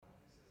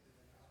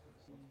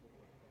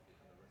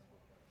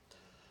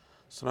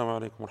السلام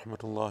عليكم ورحمة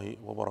الله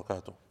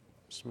وبركاته.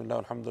 بسم الله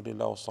والحمد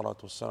لله والصلاة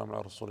والسلام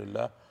على رسول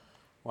الله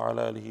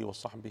وعلى آله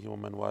وصحبه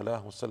ومن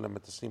والاه وسلم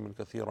تسليما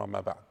كثيرا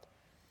ما بعد.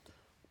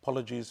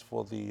 Apologies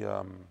for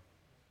the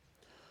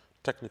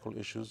technical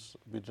issues.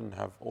 We didn't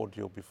have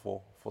audio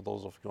before for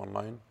those of you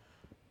online,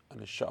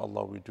 and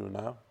inshallah we do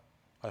now,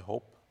 I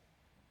hope.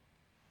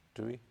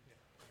 Do we?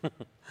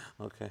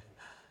 Okay.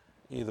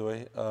 Either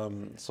way,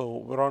 so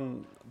we're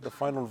on the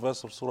final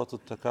verse of Surah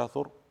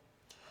Al-Takathur,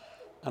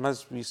 and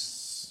as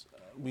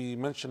we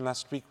mentioned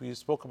last week, we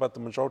spoke about the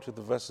majority of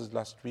the verses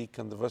last week,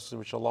 and the verses in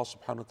which Allah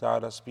subhanahu wa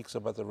ta'ala speaks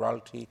about the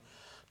reality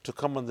to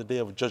come on the day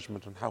of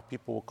judgment, and how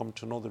people will come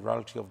to know the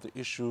reality of the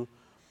issue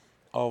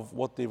of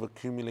what they've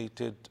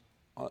accumulated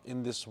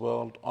in this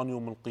world on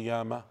Yawm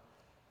al-Qiyamah,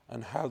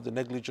 and how the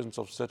negligence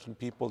of certain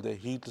people, their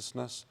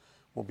heedlessness,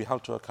 will be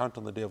held to account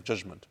on the day of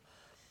judgment.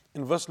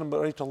 In verse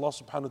number 8, Allah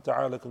subhanahu wa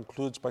ta'ala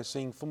concludes by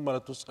saying, ثُمَّ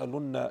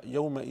لَتُسْأَلُنَّ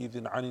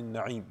يَوْمَئِذٍ عَنِ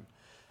النَّعِيمِ.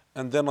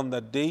 And then on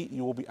that day,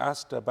 you will be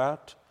asked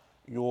about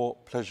your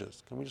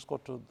pleasures. Can we just go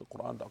to the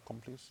Quran.com,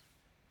 please?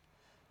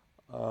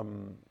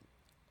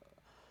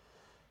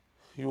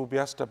 You will be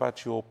asked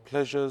about your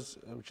pleasures,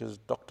 which is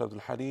Dr. Abdul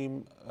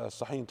Halim,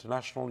 Sahih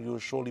International. You will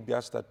surely be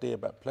asked that day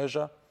about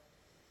pleasure.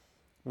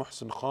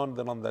 Muhsin Khan,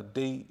 then on that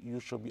day, you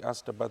shall be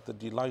asked about the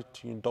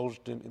delight you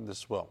indulged in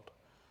this world.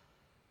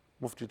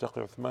 Mufti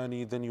Taqi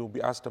Uthmani, then you will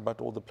be asked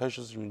about all the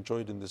pleasures you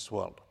enjoyed in this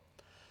world.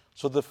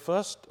 So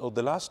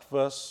the last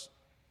verse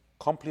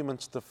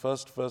complements the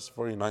first verse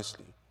very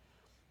nicely,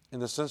 in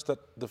the sense that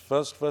the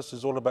first verse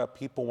is all about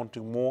people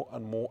wanting more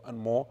and more and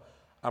more,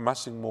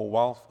 amassing more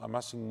wealth,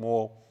 amassing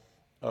more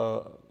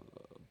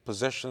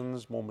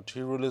possessions, more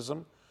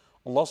materialism.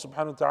 Allah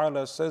subhanahu wa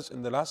ta'ala says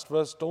in the last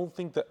verse, don't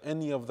think that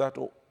any of that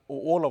or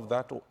all of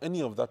that or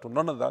any of that or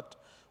none of that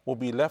will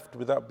be left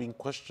without being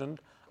questioned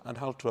and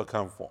held to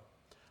account for.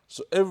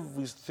 So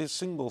every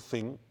single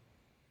thing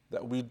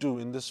that we do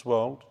in this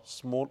world,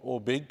 small or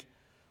big,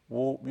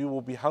 we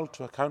will be held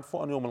to account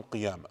for on Yawm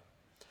al-Qiyamah.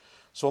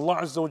 So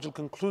Allah Azza wa Jal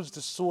concludes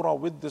this surah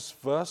with this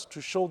verse to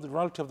show the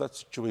reality of that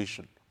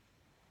situation.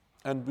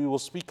 And we will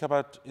speak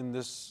about in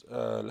this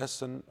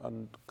lesson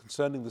and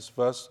concerning this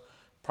verse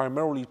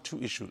primarily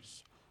two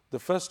issues. The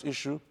first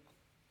issue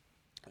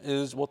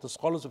is what the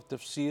scholars of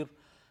tafsir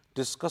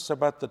discuss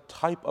about the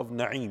type of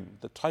na'im,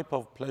 the type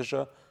of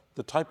pleasure,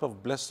 the type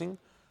of blessing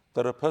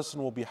that a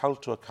person will be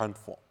held to account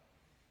for.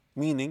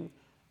 Meaning,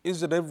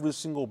 is it every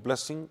single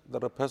blessing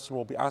that a person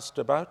will be asked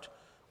about,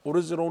 or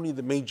is it only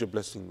the major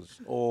blessings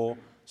or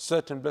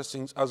certain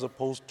blessings as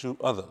opposed to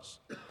others?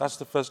 That's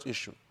the first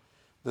issue.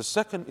 The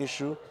second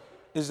issue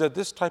is that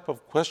this type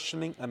of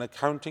questioning and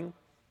accounting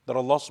that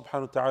Allah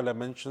subhanahu wa ta'ala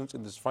mentions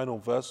in this final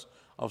verse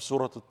of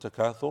Surah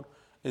Al-Takathur,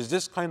 is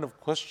this kind of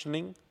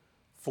questioning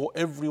for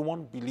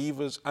everyone,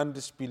 believers and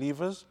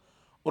disbelievers,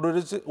 or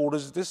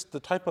is this the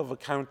type of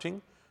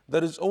accounting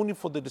that is only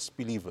for the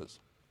disbelievers,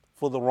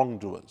 for the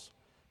wrongdoers,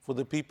 for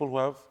the people who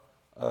have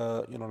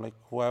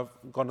who have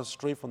gone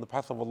astray from the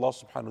path of Allah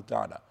subhanahu wa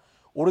ta'ala?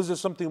 Or is it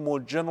something more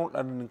general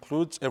and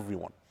includes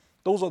everyone?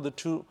 Those are the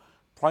two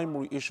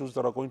primary issues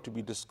that are going to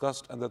be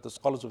discussed and that the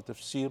scholars of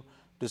tafsir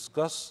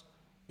discuss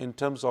in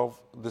terms of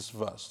this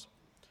verse.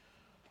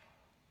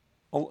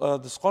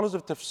 The scholars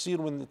of tafsir,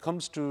 when it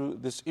comes to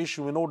this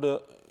issue,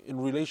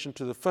 in relation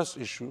to the first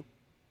issue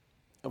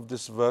of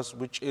this verse,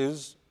 which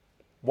is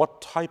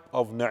what type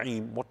of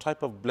na'im, what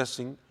type of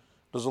blessing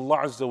does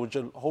Allah Azza wa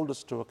Jal hold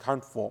us to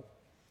account for?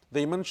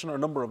 They mention a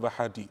number of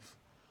ahadith.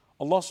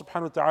 Allah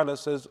subhanahu wa ta'ala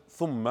says,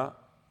 ثُمَّ,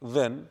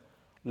 then,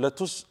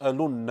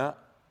 لَتُسْأَلُنَّ,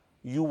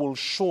 you will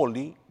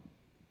surely,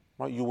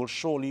 right? You will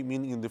surely,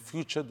 meaning in the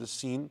future, the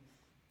scene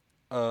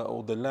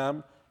or the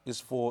lam is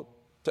for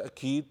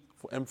ta'keed,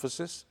 for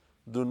emphasis.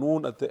 The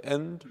noon at the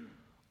end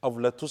of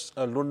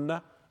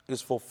لَتُسْأَلُنَّ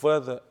is for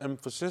further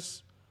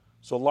emphasis.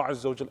 So Allah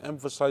Azza wa Jal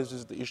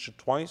emphasizes the issue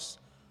twice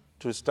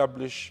to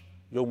establish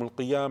Yawm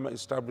al-Qiyamah,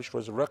 establish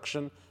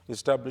resurrection,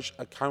 establish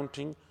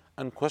accounting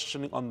and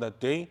questioning on that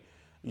day.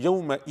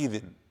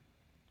 يَوْمَئِذٍ.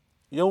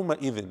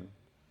 يَوْمَئِذٍ.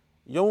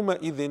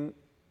 يَوْمَئِذٍ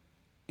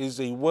is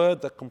a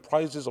word that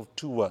comprises of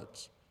two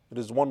words. It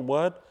is one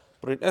word,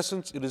 but in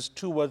essence it is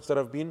two words that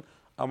have been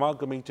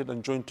amalgamated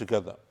and joined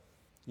together.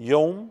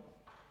 Yawm,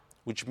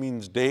 which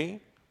means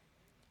day,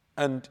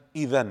 and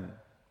idhan,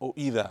 or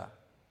idha,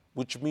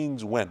 which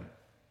means when.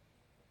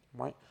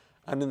 Right?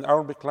 And in the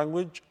Arabic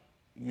language,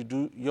 you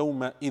do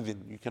yawma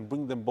idhin. You can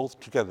bring them both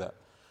together.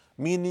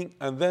 Meaning,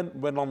 and then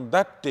when on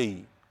that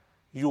day,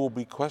 you will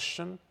be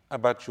questioned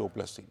about your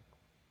blessing.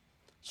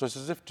 So it's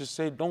as if to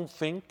say, don't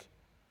think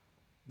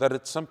that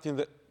it's something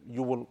that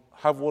you will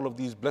have all of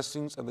these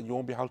blessings and that you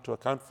won't be held to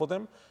account for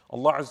them.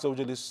 Allah Azza wa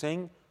Jalla is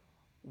saying,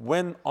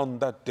 when on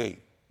that day,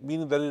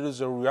 meaning that it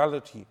is a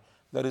reality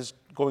that is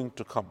going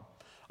to come.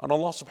 And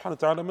Allah subhanahu wa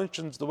ta'ala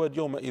mentions the word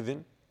yawma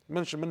idhin,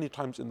 mentioned many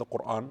times in the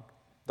Quran.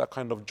 That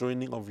kind of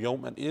joining of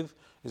yawm and idh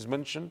is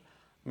mentioned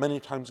many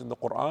times in the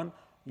Quran.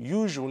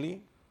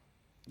 Usually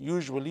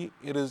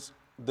it is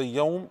the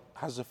yawm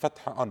has a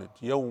fatha on it,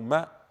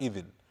 yawma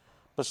idhin.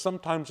 But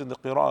sometimes in the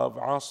qira'ah of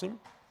Asim,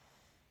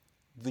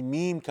 the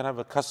meme can have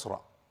a kasra.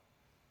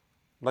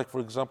 Like for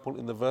example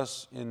in the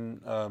verse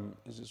in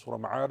is it Surah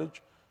Ma'arij?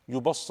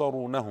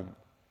 يُبَصَّرُونَهُمْ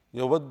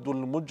يَوَدُّ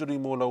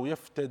الْمُجْرِمُ لَوْ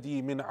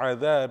يَفْتَدِي مِنْ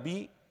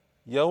عَذَابِ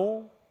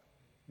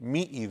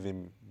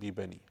يَوْمِئِذٍ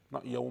بِبَنِي.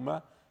 Not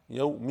يَوْمَ,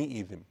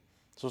 يَوْمِئِذٍ.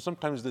 So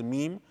sometimes the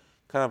meme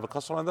can have a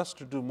kasra, and that's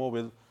to do more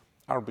with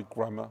Arabic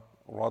grammar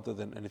rather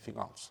than anything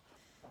else.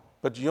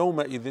 But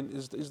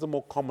يَوْمَئِذٍ is the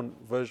more common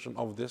version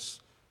of this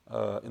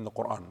in the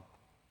Quran.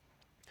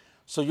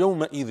 So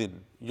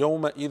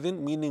يَوْمَئِذٍ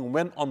meaning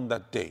when on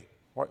that day.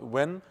 Right?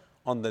 When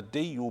on that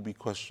day you will be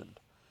questioned.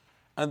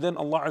 And then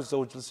Allah Azza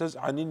wa Jalla says,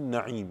 عَنِ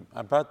النَّعِيمِ,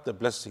 about the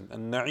blessing.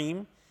 And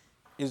na'im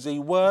is a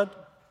word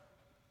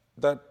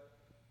that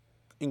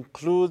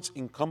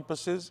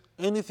encompasses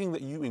anything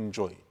that you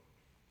enjoy,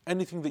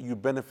 anything that you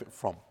benefit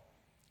from,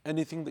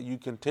 anything that you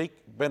can take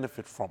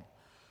benefit from.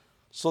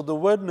 So the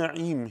word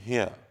na'im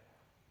here,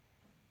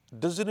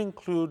 does it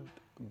include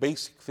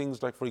basic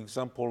things like, for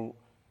example,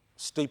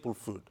 staple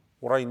food,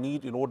 what I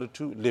need in order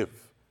to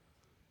live,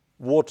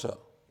 water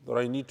that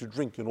I need to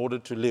drink in order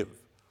to live,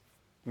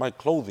 my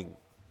clothing,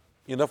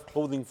 enough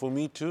clothing for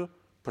me to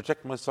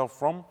protect myself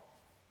from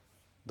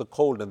the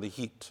cold and the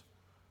heat,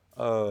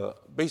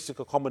 basic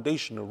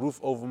accommodation, a roof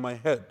over my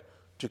head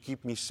to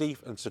keep me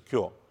safe and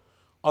secure.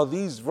 Are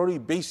these very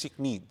basic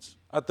needs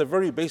at the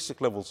very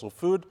basic level? So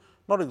food,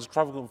 not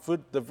extravagant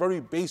food, the very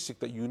basic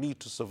that you need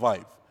to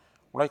survive.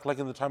 Right, like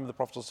in the time of the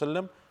Prophet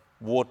ﷺ,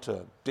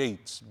 water,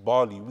 dates,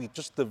 barley, wheat,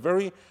 just the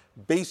very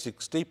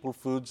basic staple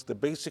foods, the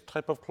basic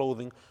type of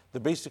clothing, the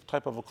basic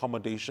type of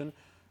accommodation.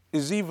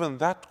 Is even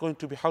that going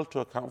to be held to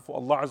account for?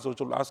 Allah Azza wa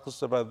Jalla asks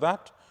us about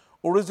that?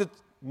 Or is it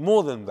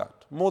more than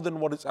that? More than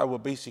what is our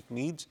basic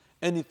needs?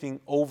 Anything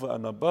over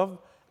and above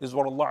is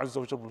what Allah Azza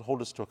wa Jalla will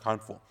hold us to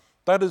account for.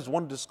 That is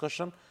one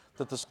discussion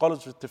that the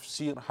scholars of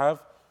tafsir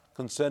have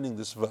concerning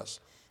this verse.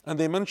 And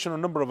they mention a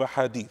number of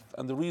ahadith.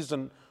 And the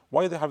reason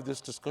why they have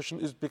this discussion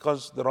is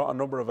because there are a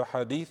number of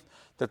ahadith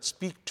that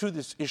speak to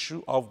this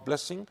issue of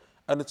blessing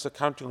and its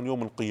accounting on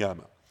Yawm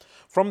al-Qiyamah.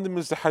 From them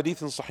is the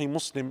hadith in Sahih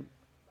Muslim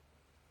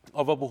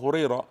of Abu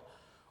Hurairah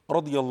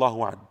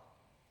radiyallahu anhu,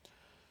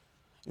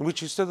 in which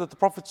he said that the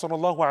Prophet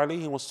sallallahu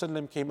alaihi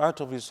wasallam came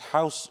out of his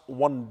house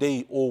one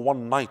day or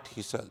one night,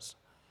 he says,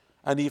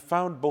 and he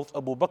found both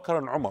Abu Bakr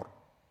and Umar.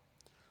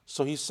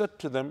 So he said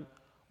to them,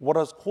 what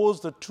has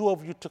caused the two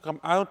of you to come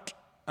out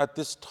at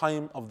this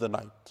time of the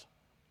night?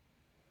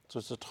 So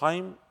it's a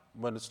time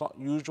when it's not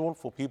usual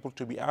for people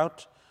to be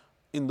out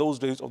in those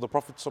days of the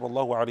Prophet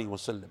sallallahu alaihi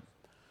wasallam.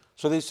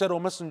 So they said, O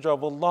Messenger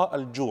of Allah,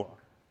 al-ju',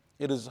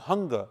 it is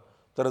hunger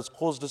that has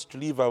caused us to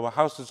leave our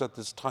houses at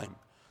this time.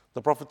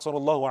 The Prophet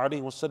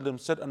ﷺ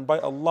said, and by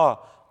Allah,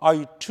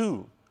 I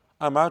too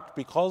am out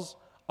because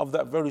of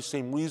that very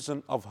same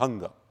reason of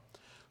hunger.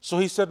 So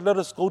he said, let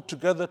us go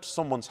together to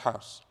someone's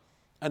house.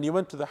 And he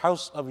went to the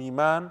house of a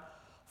man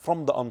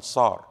from the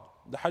Ansar.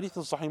 The hadith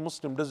of Sahih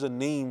Muslim doesn't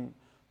name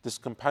this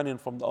companion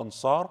from the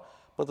Ansar,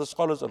 but the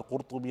scholars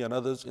Al-Qurtubi and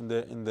others in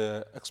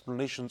the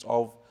explanations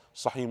of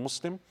Sahih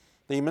Muslim,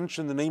 they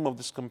mention the name of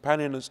this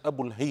companion as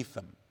Abu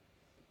al-Haytham.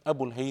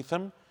 Abu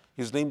al-Haytham,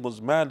 his name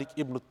was Malik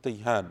ibn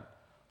al-Tayhan,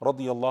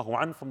 radiyallahu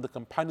anhu, from the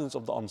companions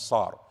of the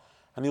Ansar.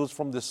 And he was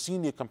from the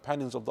senior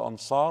companions of the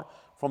Ansar,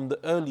 from the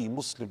early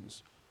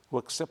Muslims who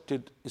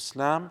accepted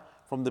Islam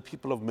from the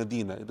people of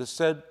Medina. It is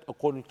said,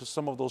 according to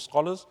some of those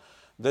scholars,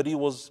 that he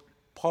was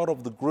part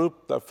of the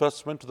group that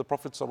first went to the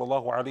Prophet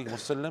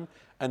ﷺ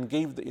and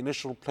gave the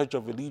initial pledge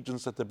of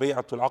allegiance at the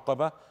Bay'atul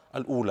Aqaba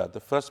al-Ula, the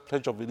first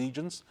pledge of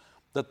allegiance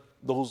that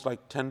those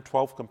like 10,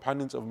 12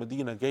 companions of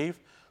Medina gave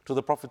to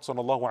the Prophet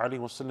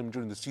ﷺ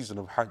during the season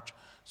of Hajj.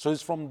 So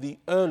he's from the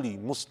early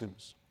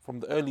Muslims,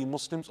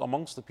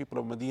 amongst the people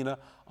of Medina,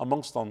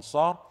 amongst the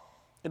Ansar.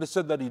 It is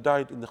said that he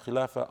died in the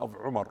Khilafah of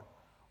Umar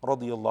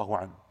radiyallahu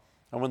anhu.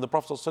 And when the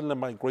Prophet ﷺ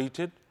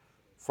migrated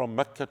from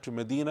Mecca to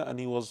Medina and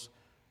he was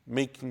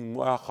making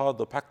mu'akha,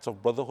 the pacts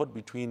of brotherhood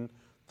between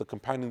the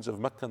companions of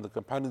Mecca and the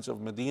companions of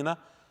Medina,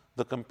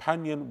 the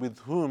companion with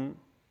whom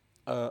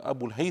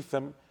Abu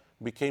al-Haytham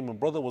became a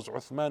brother was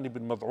Uthman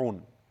ibn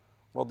Mad'un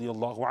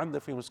radiyallahu anhu, the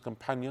famous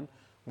companion,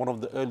 one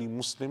of the early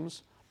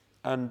Muslims,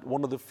 and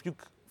one of the few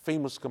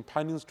famous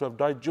companions to have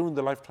died during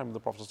the lifetime of the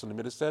Prophet ﷺ.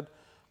 It is said,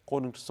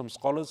 according to some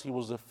scholars, he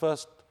was the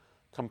first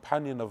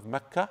companion of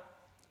Mecca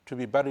to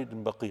be buried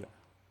in Baqi',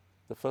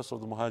 the first of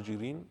the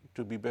Muhajirin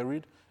to be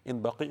buried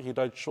in Baqi'. He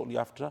died shortly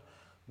after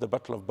the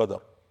Battle of Badr,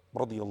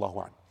 radiyallahu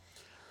anhu.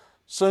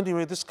 So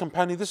anyway, this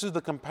is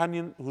the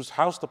companion whose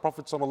house the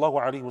Prophet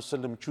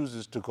ﷺ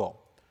chooses to go.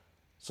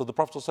 So the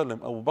Prophet ﷺ,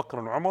 Abu Bakr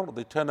and Umar,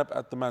 they turn up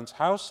at the man's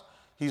house.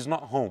 He's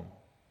not home.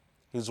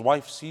 His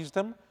wife sees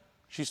them.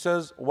 She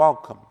says,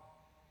 welcome.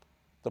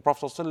 The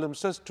Prophet ﷺ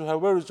says to her,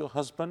 where is your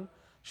husband?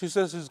 She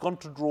says, he's gone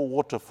to draw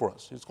water for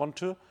us. He's gone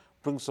to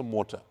bring some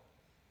water.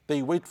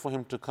 They wait for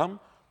him to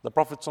come. The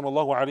Prophet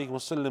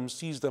ﷺ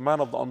sees the man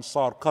of the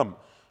Ansar come.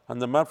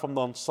 And the man from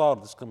the Ansar,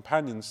 this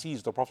companion,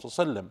 sees the Prophet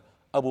ﷺ,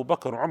 Abu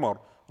Bakr, Umar,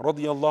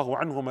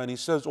 radiyallahu anhum, and he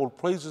says, all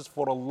praises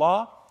for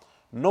Allah.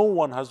 No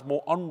one has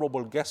more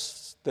honorable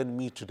guests than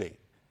me today.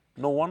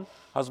 No one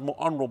has more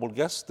honorable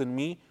guests than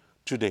me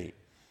today.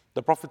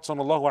 The Prophet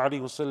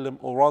ﷺ,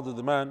 or rather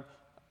the man,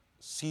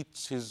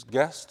 seats his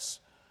guests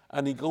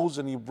and he goes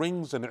and he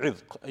brings an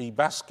idq, a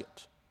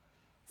basket,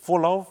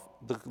 full of,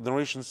 the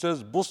narration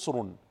says,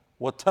 busrun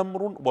wa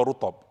tamrun wa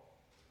rutab.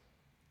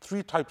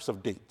 3 types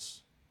of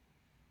dates,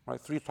 right?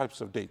 3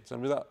 types of dates.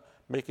 And without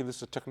making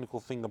this a technical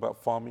thing about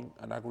farming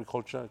and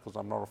agriculture, because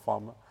I'm not a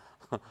farmer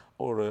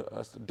or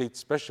a date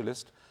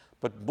specialist,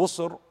 but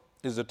busr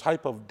is a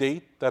type of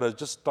date that has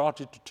just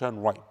started to turn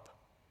ripe.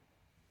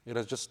 It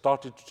has just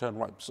started to turn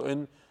ripe. So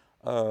in,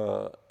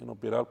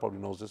 Bilal probably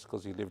knows this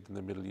because he lived in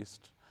the Middle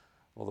East,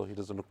 although he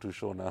doesn't look too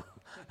sure now.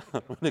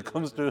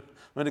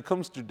 when it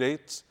comes to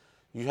dates,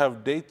 you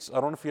have dates. I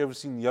don't know if you've ever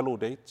seen yellow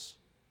dates.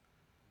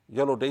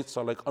 Yellow dates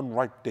are like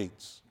unripe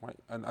dates, right?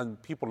 And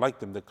people like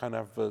them. They kind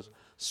of have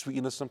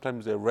sweetness.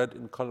 Sometimes they're red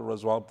in color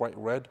as well, bright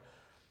red.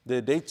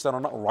 They're dates that are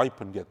not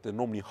ripened yet. They're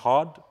normally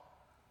hard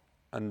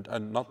and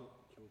not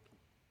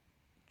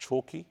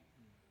chalky.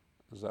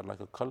 Is that like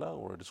a color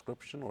or a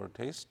description or a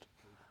taste?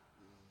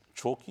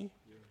 Chalky?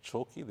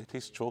 Chalky? They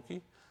taste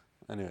chalky?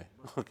 Anyway,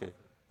 okay.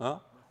 Huh?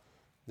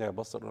 Yeah,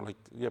 but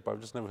I've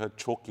just never heard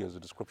chalky as a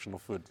description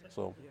of food.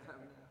 So,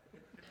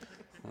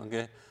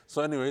 okay.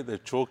 So anyway, they're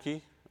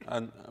chalky.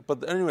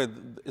 But anyway,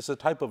 it's a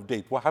type of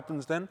date. What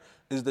happens then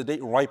is the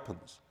date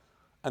ripens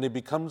and it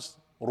becomes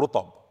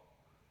rutab.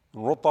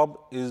 Rutab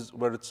is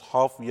where it's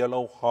half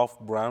yellow, half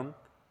brown,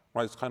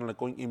 right? It's kind of like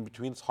going in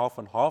between, it's half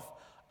and half.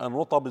 And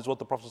rutab is what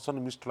the Prophet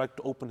ﷺ used to like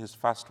to open his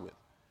fast with.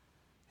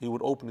 He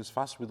would open his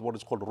fast with what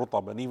is called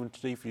rutab. And even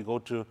today, if you go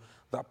to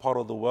that part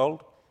of the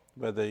world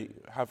where they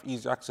have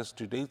easy access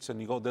to dates and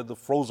you go, they're the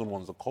frozen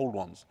ones, the cold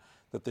ones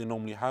that they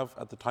normally have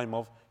at the time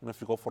of, if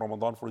you go for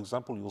Ramadan, for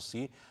example, you'll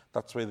see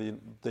that's where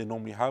they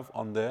normally have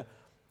on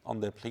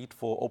their plate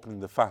for opening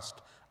the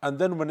fast. And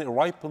then when it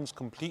ripens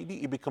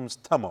completely, it becomes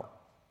tamar.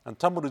 And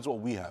tamar is what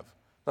we have.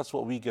 That's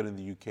what we get in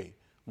the UK.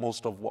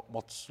 Most of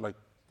what's like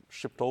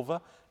shipped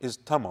over is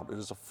tamar. It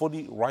is a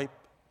fully ripe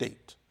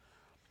date.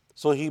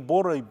 So he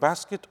bought a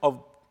basket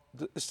of,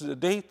 this is a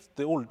date,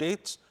 they're all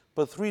dates,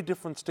 but 3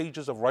 different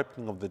stages of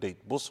ripening of the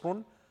date.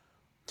 Busrun,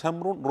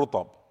 tamrun,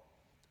 rutab.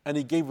 And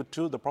he gave it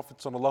to the Prophet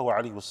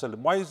ﷺ.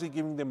 Why is he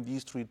giving them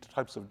these 3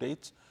 types of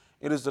dates?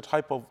 It is the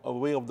type of a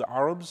way of the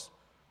Arabs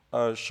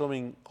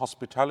showing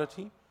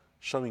hospitality,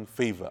 showing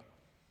favor.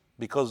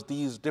 Because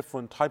these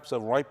different types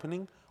of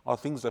ripening are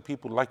things that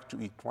people like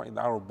to eat, right, in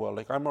the Arab world.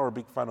 Like, I'm not a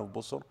big fan of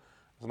busr.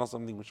 It's not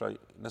something which I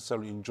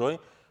necessarily enjoy,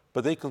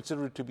 but they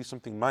consider it to be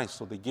something nice,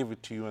 so they give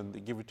it to you and they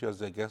give it to you as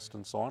their guest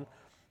and so on.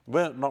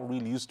 We're not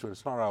really used to it.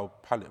 It's not our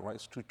palate, right?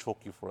 It's too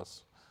chalky for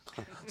us.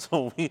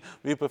 So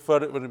we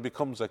prefer it when it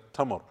becomes like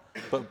tamar.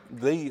 But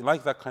they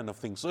like that kind of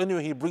thing. So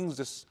anyway, he brings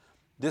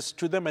this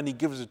to them and he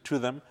gives it to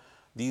them,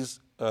 the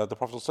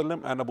Prophet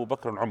ﷺ and Abu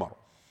Bakr and Umar.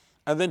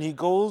 And then he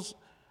goes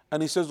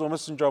and he says, O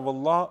Messenger of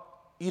Allah,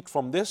 eat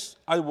from this,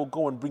 I will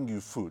go and bring you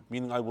food,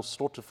 meaning I will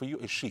slaughter for you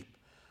a sheep.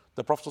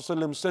 The Prophet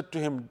ﷺ said to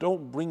him,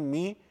 don't bring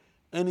me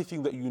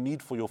anything that you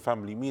need for your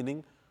family,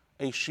 meaning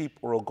a sheep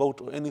or a goat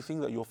or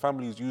anything that your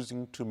family is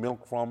using to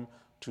milk from,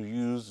 to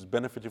use,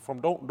 benefiting from.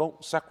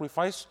 Don't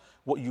sacrifice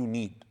what you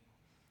need.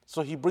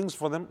 So he brings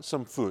for them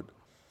some food.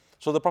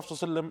 So the Prophet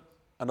ﷺ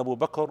and Abu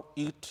Bakr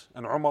eat,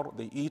 and Umar,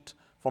 they eat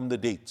from the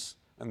dates,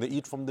 and they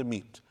eat from the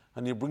meat.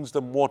 And he brings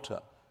them water,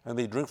 and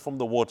they drink from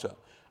the water.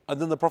 And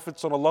then the Prophet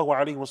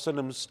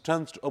ﷺ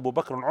turns to Abu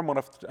Bakr and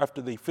Umar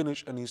after they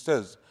finish, and he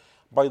says,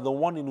 by the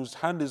one in whose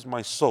hand is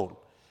my soul,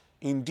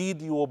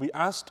 indeed you will be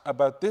asked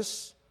about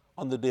this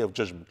on the day of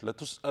judgment.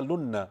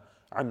 لَتُسْأَلُنَّ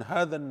عَنْ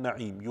هَذَا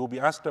النَّعِيمِ. You will be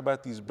asked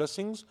about these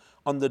blessings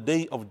on the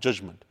day of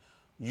judgment.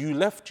 You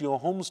left your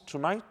homes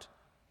tonight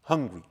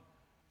hungry,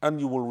 and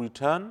you will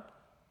return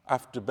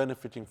after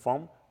benefiting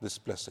from this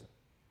blessing.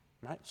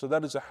 Right? So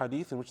that is a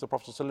hadith in which the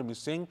Prophet ﷺ is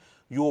saying,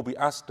 you will be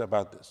asked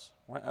about this.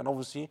 Right? And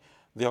obviously,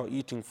 they are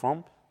eating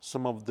from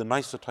some of the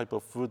nicer type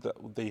of food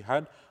that they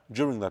had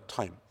during that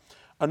time.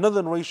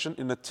 Another narration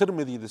in the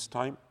Tirmidhi this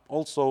time,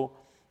 also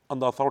on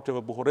the authority of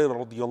Abu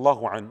Hurairah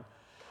radiallahu anhu,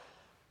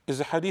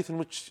 is a hadith in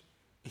which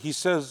he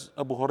says,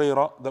 Abu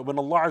Hurairah, that when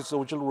Allah Azza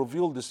wa Jalla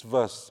revealed this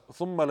verse,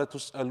 ثُمَّ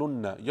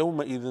لَتُسْأَلُنَّ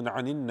يَوْمَئِذٍ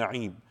عَنِ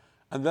النَّعِيمِ,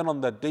 and then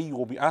on that day you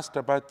will be asked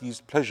about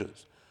these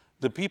pleasures.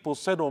 The people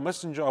said, O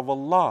Messenger of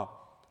Allah,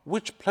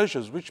 which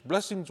pleasures, which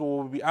blessings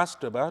will we be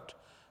asked about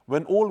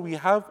when all we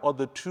have are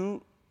the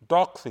 2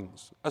 dark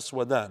things,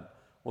 aswadan,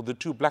 or the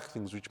 2 black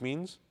things, which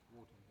means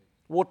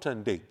water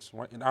and dates,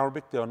 right? In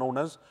Arabic, they are known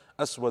as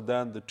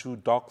aswadan, the 2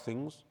 dark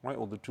things, right?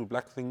 Or the 2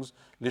 black things,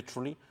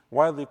 literally.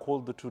 Why are they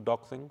called the 2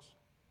 dark things?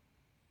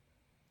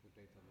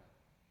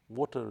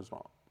 Water is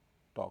not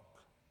dark.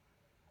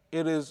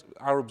 It is,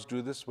 Arabs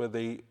do this where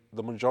the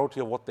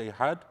majority of what they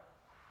had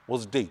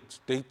was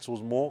dates. Dates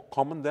was more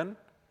common than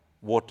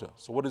water.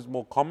 So what is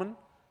more common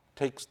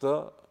takes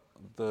the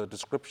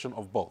description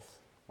of both,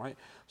 right?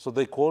 So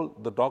they call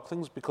the dark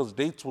things because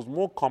dates was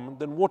more common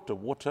than water.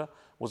 Water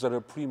was at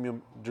a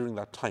premium during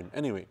that time.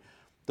 Anyway,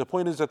 the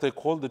point is that they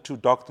call the 2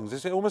 dark things. They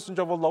say, O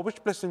Messenger of Allah,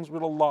 which blessings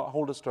will Allah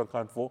hold us to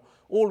account for?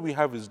 All we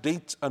have is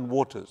dates and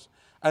waters.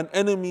 and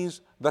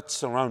enemies that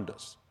surround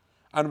us.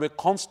 And we're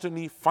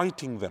constantly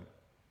fighting them.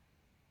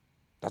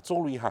 That's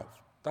all we have.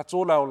 That's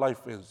all our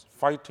life is.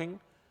 Fighting,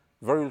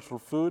 very little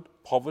food,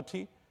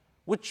 poverty.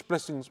 Which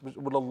blessings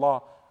will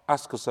Allah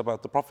ask us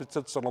about? The Prophet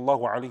said,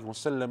 sallallahu alaihi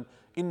wasallam,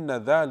 "Inna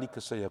dhalika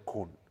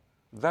sayakun."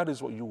 That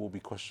is what you will be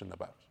questioned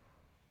about.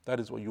 That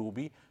is what you will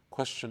be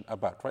questioned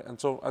about, right? And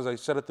so, as I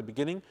said at the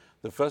beginning,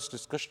 the first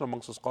discussion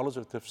amongst the scholars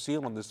of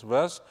tafsir on this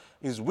verse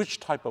is which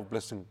type of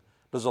blessing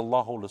does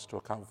Allah hold us to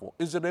account for?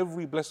 Is it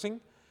every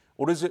blessing,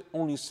 or is it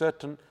only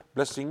certain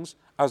blessings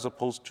as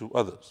opposed to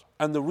others?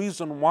 And the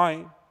reason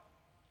why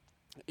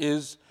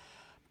is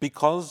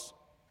because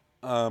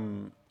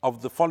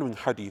of the following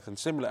hadith and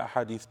similar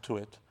hadith to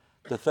it.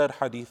 The third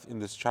hadith in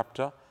this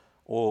chapter,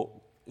 or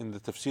in the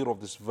tafsir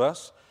of this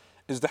verse,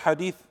 is the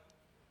hadith,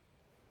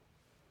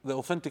 the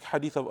authentic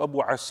hadith of Abu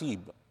Asib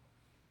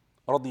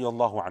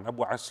radiyallahu anhu.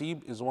 Abu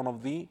Asib is one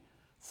of the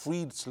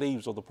freed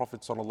slaves of the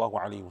Prophet sallallahu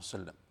alaihi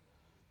wasallam.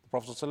 The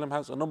Prophet sallallahu alaihi wasallam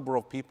has a number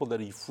of people that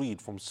he freed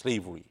from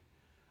slavery,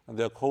 and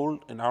they are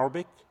called in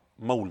Arabic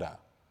mawla.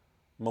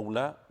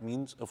 Mawla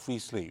means a free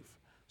slave,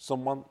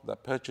 someone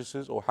that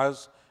purchases or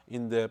has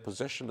in their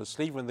possession a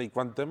slave and they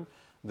grant them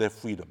their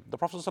freedom. The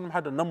Prophet ﷺ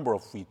had a number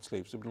of freed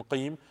slaves. Ibn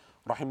Qayyim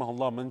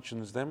rahimahullah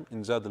mentions them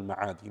in Zad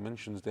al-Ma'ad. He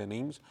mentions their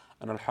names,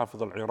 and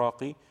Al-Hafidh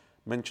al-Iraqi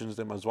mentions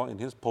them as well in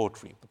his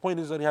poetry. The point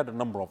is that he had a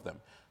number of them.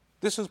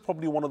 This is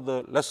probably one of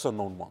the lesser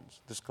known ones,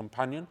 this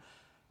companion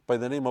by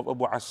the name of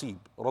Abu Asib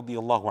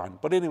radiyallahu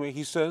anhu. But anyway,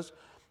 he says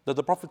that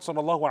the Prophet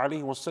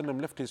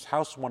ﷺ left his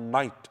house one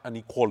night and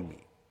he called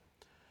me.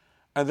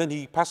 And then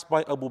he passed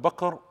by Abu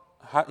Bakr,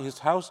 his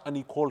house, and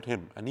he called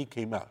him and he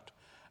came out.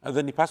 And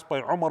then he passed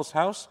by Umar's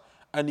house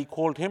and he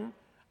called him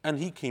and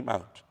he came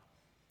out.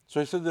 So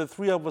he said the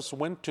three of us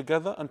went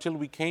together until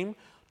we came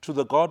to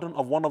the garden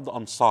of one of the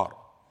Ansar.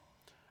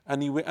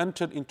 And we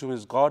entered into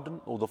his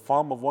garden or the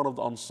farm of one of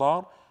the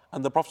Ansar,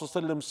 and the Prophet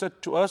ﷺ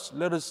said to us,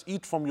 "Let us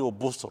eat from your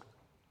busr."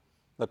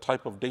 The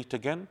type of date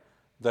again,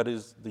 that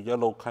is the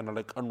yellow kind of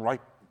like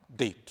unripe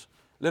date.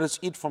 "Let us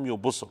eat from your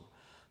busr."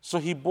 So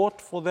he bought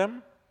for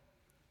them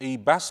a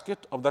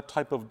basket of that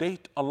type of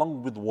date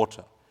along with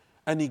water,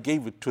 and he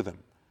gave it to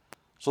them.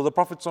 So the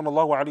Prophet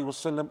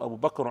ﷺ, Abu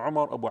Bakr,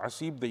 Umar, Abu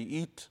Asib, they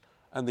eat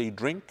and they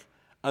drink,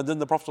 and then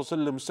the Prophet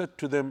ﷺ said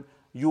to them,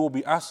 "You will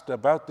be asked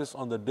about this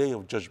on the day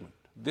of judgment."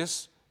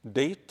 This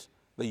date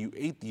that you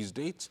ate, these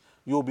dates,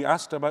 you will be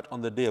asked about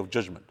on the day of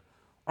judgment.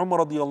 Umar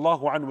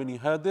radiallahu anhu, when he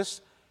heard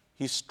this,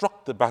 he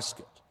struck the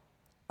basket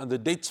and the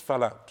dates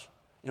fell out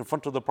in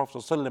front of the Prophet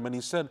ﷺ, and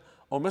he said,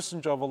 "O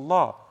Messenger of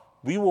Allah,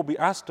 we will be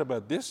asked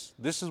about this.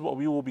 This is what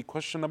we will be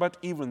questioned about,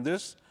 even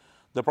this."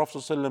 The Prophet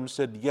ﷺ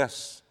said,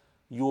 "Yes,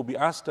 you will be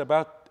asked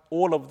about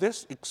all of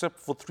this except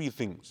for three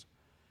things.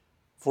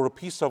 For a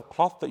piece of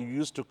cloth that you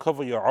use to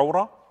cover your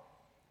awrah,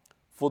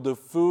 for the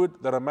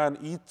food that a man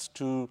eats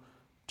to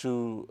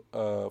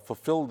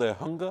fulfill their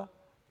hunger,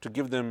 to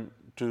give them,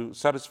 to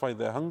satisfy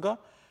their hunger,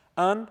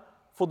 and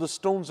for the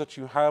stones that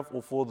you have,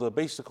 or for the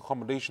basic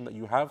accommodation that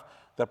you have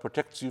that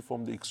protects you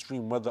from the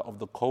extreme weather of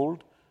the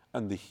cold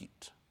and the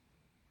heat."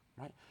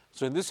 Right?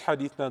 So in this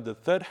hadith now, the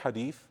third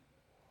hadith,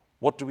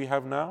 what do we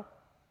have now?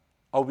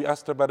 Are we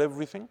asked about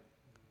everything?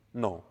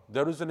 No,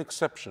 there is an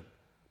exception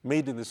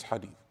made in this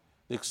hadith.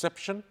 The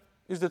exception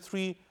is the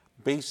three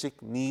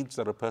basic needs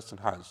that a person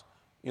has: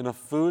 enough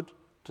food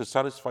to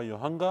satisfy your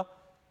hunger,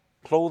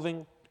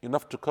 clothing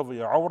enough to cover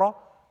your awrah,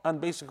 and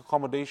basic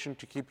accommodation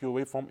to keep you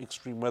away from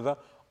extreme weather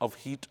of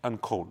heat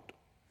and cold.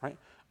 Right?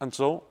 And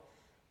so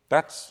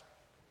that's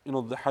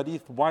the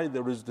hadith, why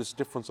there is this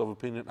difference of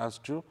opinion as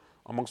to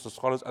amongst the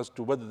scholars as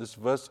to whether this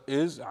verse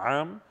is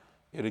am,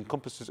 it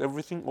encompasses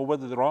everything, or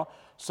whether there are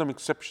some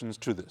exceptions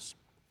to this.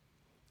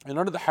 In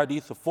another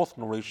hadith, the fourth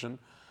narration,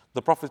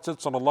 the Prophet said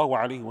sallallahu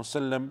alaihi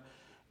wasallam,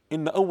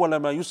 "Inna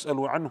awwala ma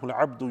yus'alu anhu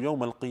al-'abdu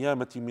yawm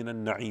al-qiyamati min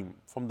an-na'im."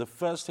 From the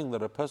first thing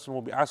that a person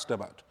will be asked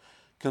about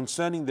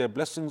concerning their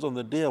blessings on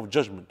the day of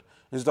judgment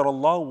is that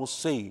Allah will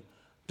say,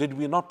 "Did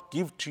we not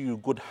give to you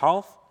good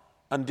health,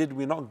 and did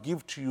we not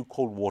give to you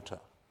cold water?"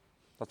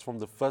 That's from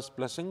the first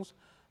blessings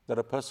that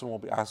a person will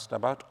be asked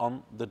about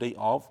on the day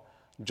of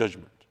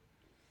judgment.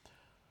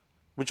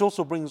 Which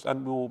also brings,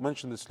 and we will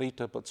mention this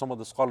later, but some of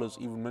the scholars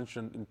even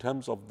mentioned in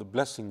terms of the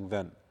blessing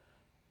then,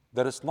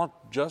 that it's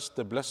not just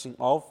the blessing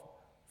of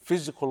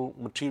physical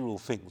material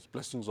things,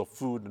 blessings of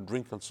food and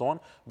drink and so on,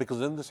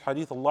 because in this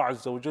hadith Allah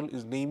Azza wa Jal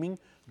is naming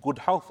good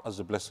health as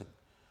a blessing.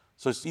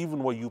 So it's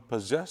even what you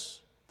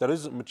possess that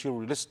isn't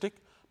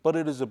materialistic, but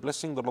it is a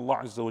blessing that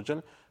Allah Azza wa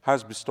Jal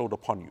has bestowed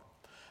upon you.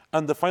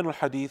 And the final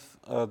hadith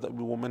that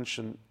we will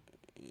mention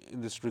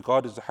in this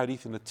regard is the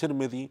hadith in the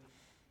Tirmidhi,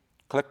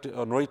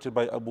 narrated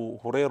by Abu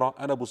Hurairah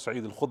and Abu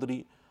Sa'id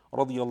al-Khudri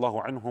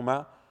radiyallahu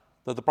anhuma,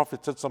 that the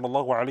Prophet said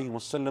sallallahu alaihi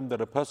wasallam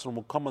that a person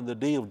will come on the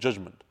day of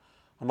judgment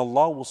and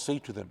Allah will say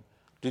to them,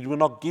 "Did we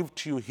not give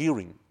to you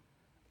hearing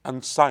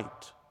and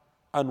sight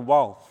and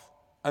wealth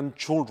and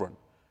children,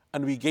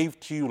 and we gave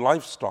to you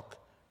livestock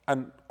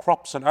and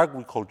crops and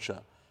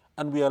agriculture,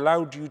 and we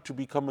allowed you to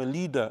become a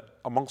leader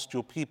amongst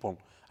your people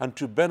and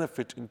to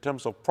benefit in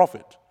terms of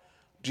profit?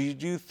 Do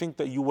you think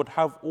that you would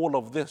have all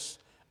of this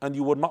and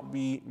you would not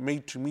be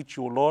made to meet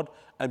your Lord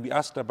and be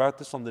asked about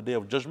this on the day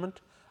of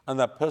judgment? And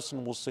that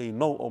person will say,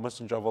 no, O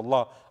Messenger of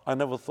Allah,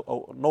 no,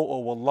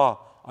 O Allah,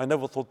 I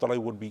never thought that I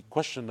would be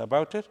questioned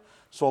about it.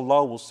 So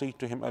Allah will say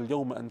to him,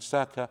 Al-yawma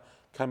ansaka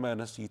kama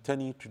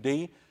nasitani.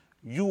 Today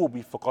you will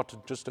be forgotten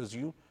just as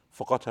you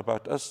forgot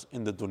about us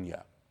in the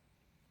dunya.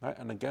 Right?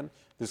 And again,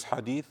 this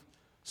hadith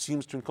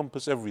seems to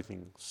encompass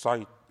everything: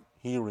 sight,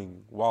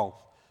 hearing,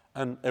 wealth,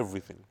 and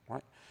everything.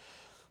 Right?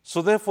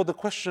 So therefore the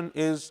question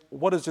is,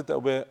 what is it that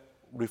we're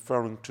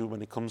referring to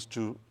when it comes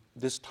to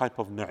this type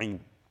of na'im?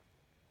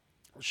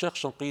 Shaykh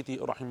Shanqiti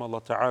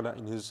rahimahullah ta'ala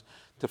in his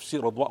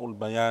Tafsir Adwa'ul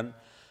Bayan,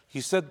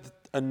 he said that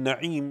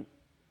an-na'im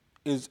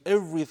is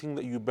everything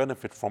that you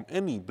benefit from,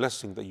 any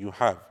blessing that you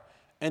have,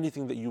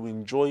 anything that you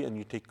enjoy and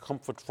you take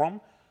comfort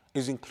from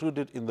is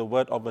included in the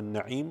word of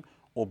an-na'im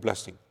or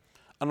blessing.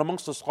 And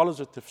amongst the scholars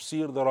of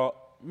tafsir, there are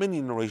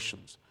many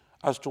narrations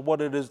as to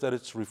what it is that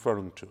it's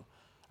referring to.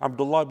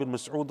 Abdullah bin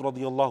Mas'ud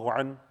radiyallahu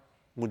an,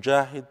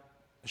 Mujahid,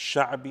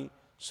 Al-Sha'bi,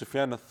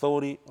 Sufyan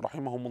al-Thawri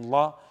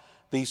rahimahumullah,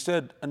 they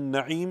said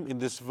an-na'im in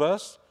this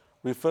verse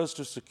refers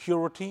to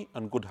security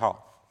and good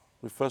health.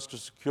 Refers to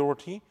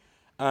security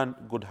and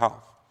good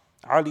health.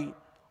 Ali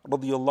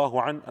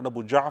radiyallahu an and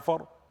Abu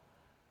Ja'far,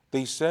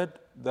 they said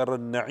that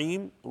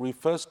an-na'im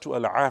refers to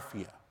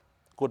al-afiyah,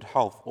 good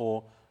health,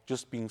 or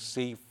just being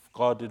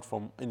safeguarded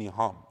from any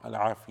harm,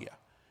 al-afiyah.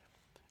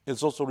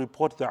 It's also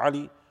reported that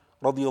Ali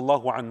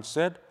radiyallahu an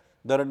said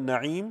that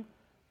an-na'im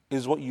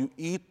is what you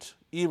eat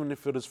even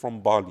if it is from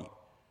barley,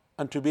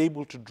 and to be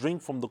able to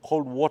drink from the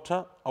cold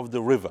water of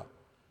the river,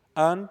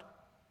 and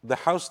the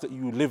house that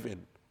you live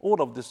in.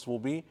 All of this will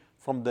be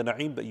from the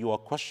na'im that you are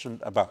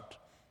questioned about.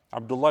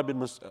 Abdullah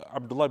bin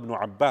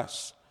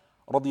Abbas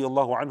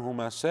radiyallahu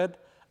anhuma said,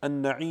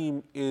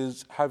 an-na'im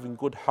is having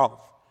good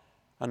health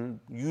and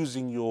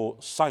using your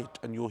sight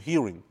and your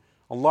hearing.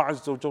 Allah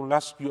Azza wa Jalla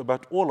asks you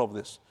about all of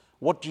this.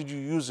 What did you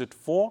use it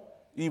for?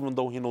 Even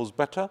though He knows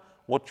better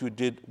what you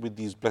did with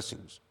these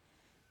blessings.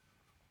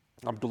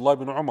 Abdullah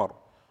bin Umar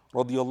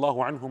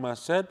radiyallahu anhuma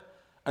said,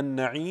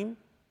 an-na'im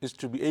is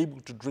to be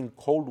able to drink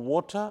cold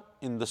water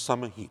in the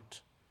summer heat.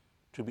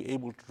 To be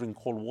able to drink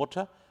cold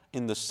water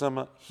in the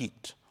summer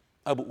heat.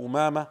 Abu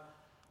Umama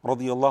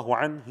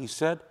radiyallahu anh, he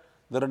said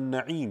that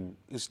an-na'im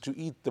is to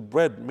eat the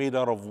bread made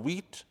out of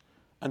wheat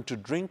and to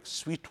drink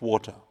sweet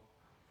water.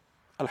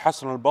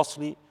 Al-Hasan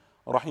al-Basri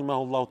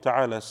rahimahullah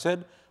ta'ala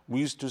said, we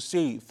used to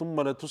say, ثُمَّ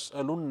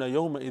لَتُسْأَلُنَّ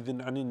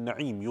يَوْمَئِذٍ عَنِ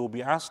النَّعِيمِ. You will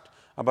be asked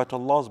about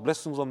Allah's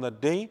blessings on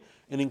that day.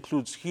 It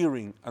includes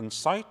hearing and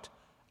sight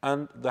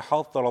and the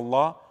health that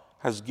Allah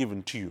has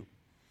given to you.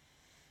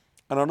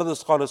 And another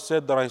scholar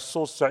said that I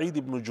saw Sa'id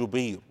ibn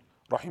Jubayr,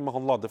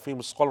 rahimahullah, the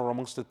famous scholar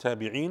amongst the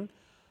tabi'een.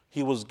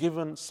 He was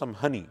given some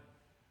honey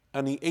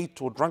and he ate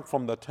or drank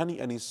from that honey,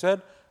 and he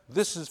said,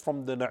 this is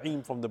from the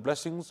na'im, from the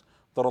blessings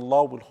that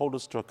Allah will hold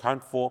us to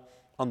account for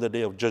on the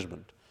day of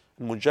judgment.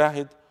 And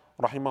Mujahid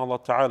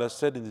rahimahullah ta'ala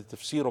said in the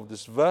tafsir of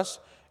this verse,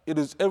 it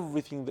is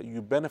everything that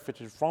you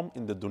benefited from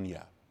in the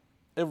dunya.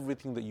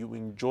 Everything that you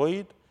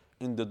enjoyed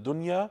in the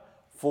dunya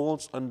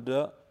falls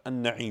under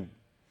an-na'im.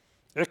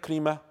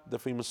 Ikrimah, the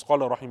famous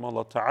scholar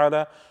rahimahullah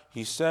ta'ala,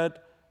 he said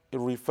it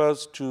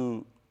refers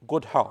to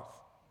good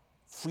health,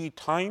 free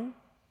time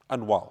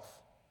and wealth.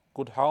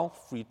 Good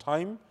health, free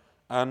time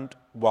and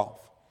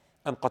wealth.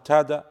 And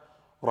Qatada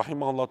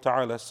rahimahullah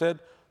ta'ala said,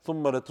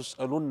 ثُمَّ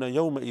لَتُسْأَلُنَّ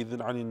يَوْمَئِذٍ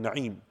عَنِ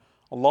النَّعِيمِ.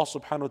 Allah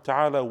subhanahu wa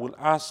ta'ala will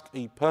ask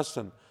a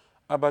person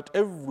about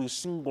every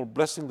single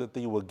blessing that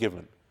they were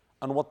given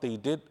and what they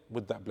did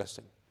with that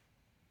blessing.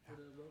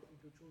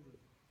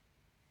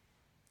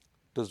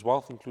 Does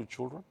wealth include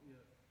children?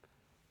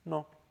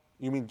 No.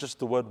 You mean just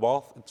the word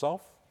wealth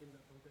itself?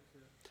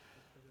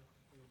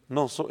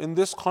 No. So in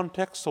this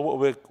context, so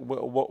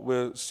what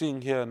we're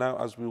seeing here now,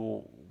 as we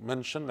will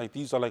mention, like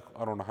these are like,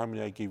 I don't know how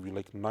many I gave you,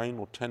 like 9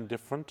 or 10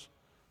 different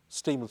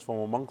statements from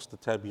amongst the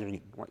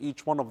tabi'een.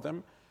 Each one of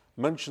them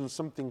mentions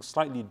something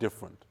slightly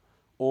different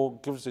or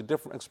gives a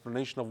different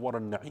explanation of what a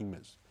na'im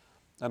is.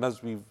 And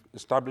as we've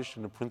established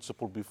in the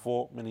principle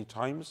before many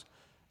times,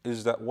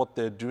 is that what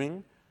they're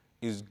doing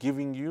is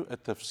giving you a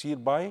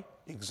tafsir by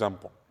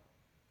example.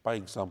 By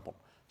example.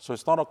 So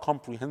it's not a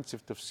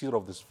comprehensive tafsir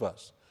of this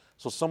verse.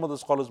 So some of the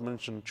scholars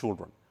mention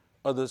children.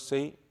 Others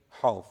say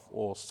health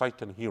or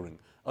sight and hearing.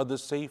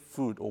 Others say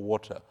food or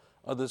water.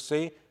 Others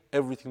say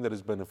everything that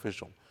is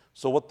beneficial.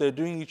 So what they're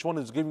doing, each one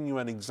is giving you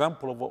an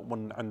example of what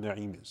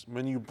an-na'im is.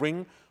 When you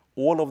bring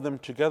all of them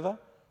together,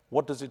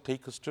 what does it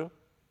take us to? It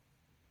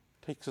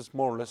takes us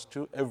more or less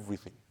to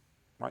everything.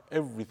 Right?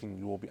 Everything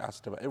you will be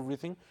asked about.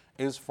 Everything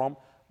is from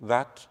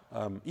that.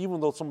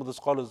 Even though some of the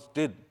scholars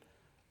did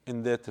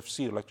in their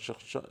tafsir, like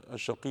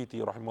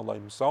Shanqiti rahimahullah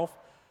himself,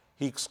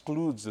 he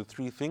excludes the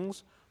 3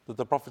 things that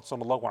the Prophet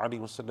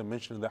ﷺ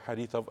mentioned in the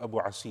hadith of Abu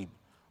Asib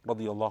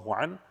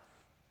radiyallahu an: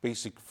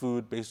 basic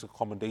food, basic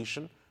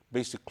accommodation,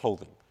 basic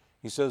clothing.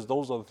 He says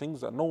those are the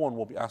things that no one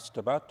will be asked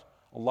about.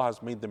 Allah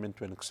has made them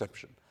into an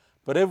exception.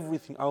 But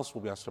everything else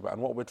will be asked about.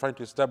 And what we're trying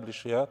to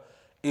establish here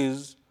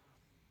is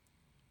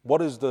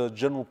What is the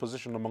general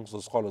position amongst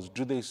the scholars?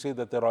 Do they say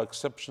that there are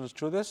exceptions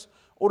to this,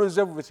 or is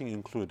everything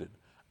included?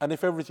 And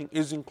if everything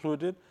is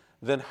included,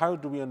 then how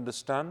do we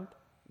understand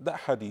that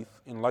hadith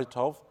in light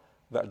of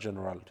that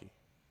generality?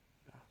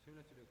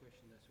 Similar to the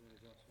question that someone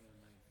is asking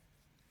online,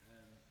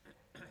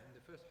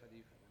 the first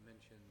hadith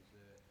mentions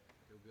they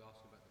will be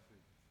asked about the food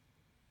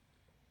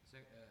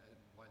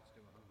whilst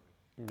they were hungry.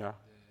 Yeah.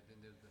 Then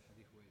there's the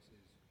hadith where it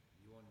says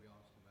you won't be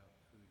asked about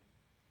food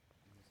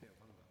in the state of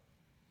hunger.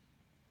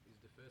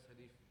 Is the first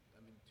hadith,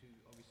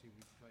 obviously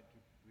we tried to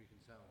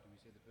reconcile, do we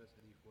say the first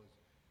hadith was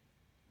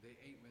they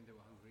ate when they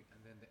were hungry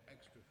and then the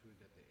extra food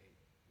that they ate,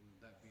 will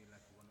that be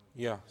like one of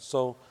Yeah,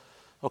 so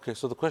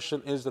the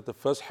question is that the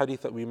first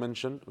hadith that we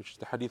mentioned, which is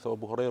the hadith of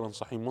Abu Hurairah in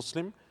Sahih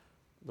Muslim,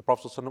 the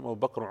Prophet ﷺ, Abu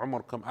Bakr and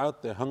Umar come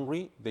out, they're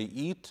hungry, they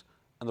eat,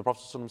 and the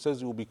Prophet ﷺ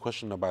says you will be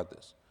questioned about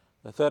this.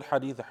 The third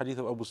hadith, the hadith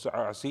of Abu Sa'id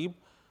Asib,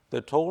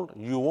 they're told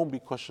you won't be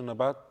questioned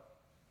about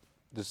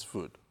this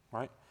food,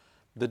 right?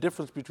 The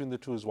difference between the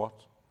two is what?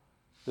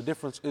 The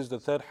difference is the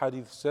third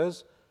hadith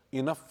says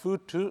enough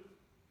food to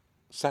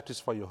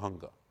satisfy your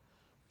hunger.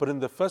 But in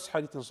the first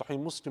hadith in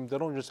Sahih Muslim, they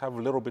don't just have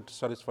a little bit to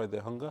satisfy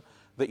their hunger.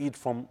 They eat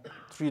from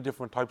 3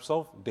 different types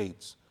of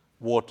dates,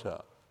 water,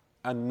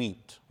 and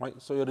meat, right?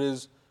 So it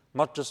is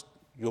not just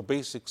your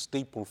basic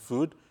staple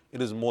food, it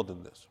is more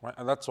than this, right?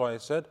 And that's why I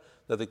said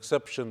that the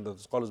exception that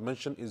the scholars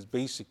mention is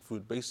basic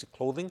food, basic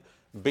clothing,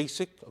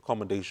 basic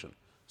accommodation.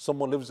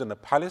 Someone lives in a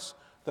palace,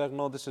 they're like,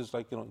 no, this is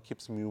like, it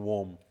keeps me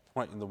warm,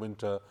 right, in the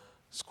winter,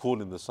 it's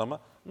cool in the summer.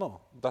 No,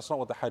 that's not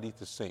what the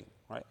hadith is saying,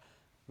 right?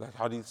 The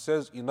hadith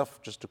says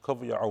enough just to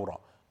cover your awrah,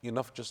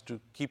 enough just to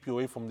keep you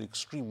away from the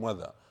extreme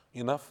weather,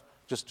 enough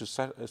just to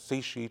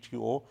satiate you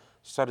or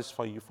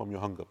satisfy you from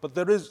your hunger. But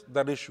there is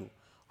that issue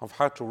of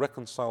how to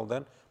reconcile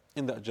then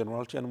in that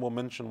generality, and we'll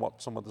mention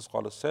what some of the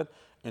scholars said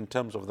in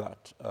terms of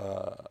that,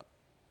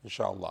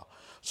 inshallah.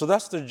 So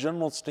that's the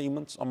general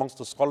statements amongst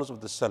the scholars of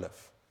the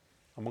Salaf,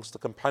 amongst the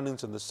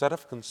companions and the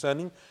Salaf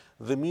concerning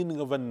the meaning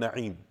of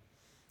an-na'im.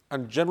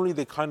 And generally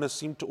they kind of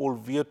seem to all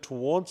veer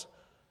towards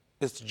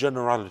its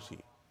generality,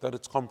 that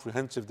it's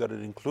comprehensive, that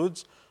it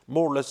includes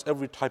more or less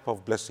every type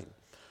of blessing.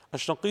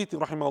 Ash-Shanqiti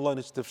rahimahullah in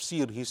his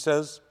tafsir, he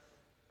says,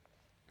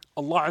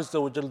 Allah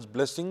Azza wa Jall's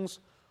blessings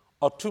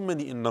are too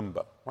many in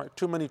number, right?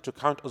 Too many to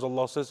count, as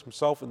Allah says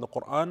himself in the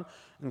Quran,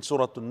 in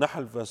Surah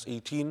An-Nahl, verse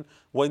 18,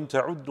 وَإِن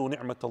تَعُدُّوا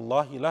نِعْمَةَ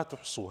اللَّهِ لَا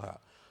تُحْصُوهَا.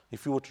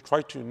 If you were to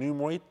try to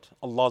enumerate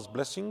Allah's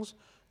blessings,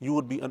 you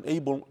would be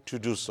unable to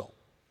do so.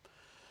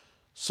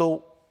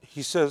 So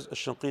he says,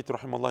 Ash-Shanqiti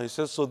rahimahullah, he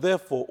says, so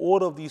therefore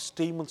all of these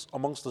statements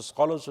amongst the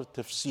scholars of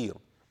tafsir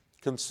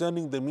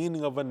concerning the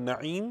meaning of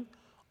an-na'im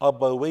are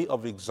by way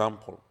of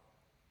example,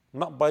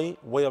 not by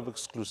way of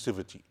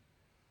exclusivity.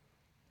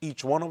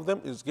 Each one of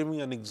them is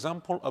giving an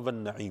example of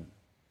an-na'im.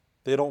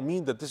 They don't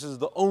mean that this is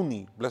the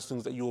only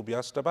blessings that you will be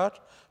asked about,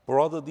 but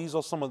rather these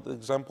are some of the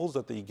examples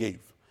that they gave.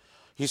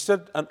 He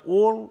said, and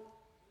all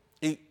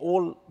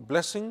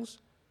blessings,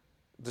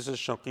 this is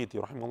Shanqiti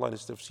rahimahullah in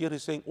his tafsir,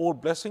 he's saying all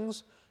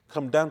blessings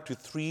come down to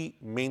 3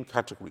 main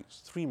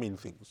categories, 3 main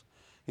things.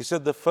 He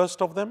said the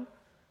first of them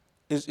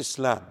is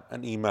Islam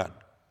and Iman.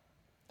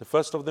 The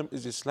first of them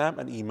is Islam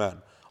and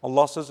Iman.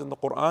 Allah says in the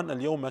Quran,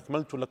 الْيَوْمَ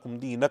أَكْمَلْتُ لَكُمْ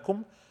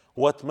دِينَكُمْ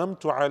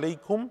وَأَتْمَمْتُ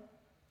عَلَيْكُمْ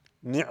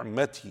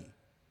نِعْمَتِي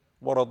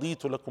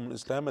وَرَضِيتُ لَكُمْ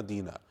الْإِسْلَامَ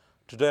دِينًا.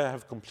 Today I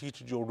have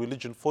completed your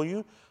religion for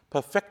you,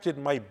 perfected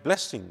my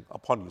blessing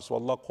upon you. So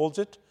Allah calls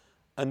it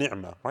a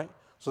ni'mah, right?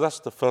 So that's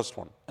the first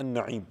one,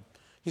 an-na'im.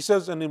 He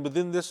says, and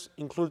within this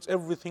includes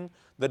everything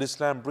that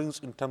Islam brings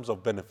in terms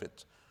of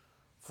benefit.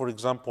 For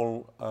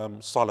example,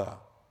 salah,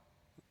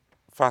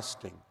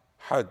 fasting,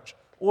 hajj,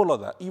 all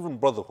of that, even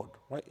brotherhood,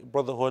 right?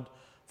 Brotherhood,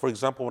 for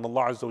example, when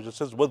Allah Azza wa Jalla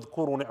says,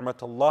 وَاذْكُرُوا نِعْمَةَ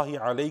اللَّهِ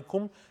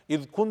عَلَيْكُمْ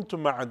إِذْ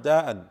كُنْتُمْ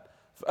أَعْدَاءً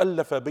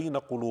فَأَلَّفَ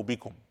بَيْنَ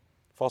قُلُوبِكُمْ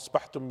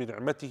فَأَصْبَحْتُمْ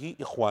بِنِعْمَتِهِ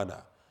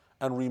إِخْوَانًا.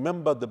 And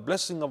remember the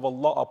blessing of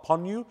Allah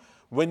upon you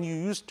when you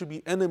used to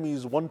be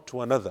enemies one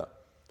to another,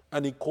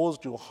 and He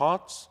caused your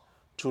hearts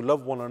to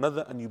love one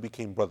another and you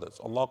became brothers.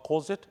 Allah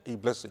calls it a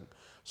blessing.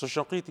 So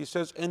Shanqiti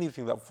says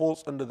anything that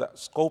falls under that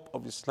scope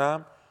of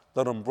Islam,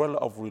 that umbrella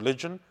of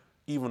religion,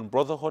 even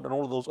brotherhood and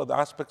all those other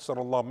aspects that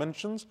Allah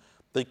mentions,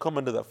 they come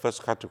under that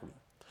first category.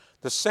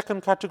 The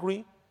second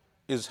category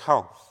is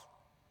health,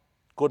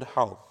 good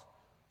health,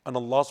 and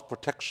Allah's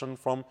protection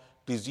from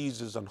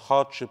diseases and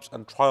hardships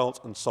and trials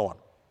and so on.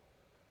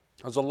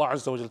 As Allah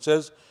Azza wa Jalla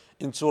says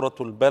in Surah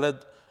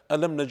Al-Balad,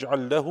 أَلَمْ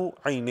نَجْعَلْ لَهُ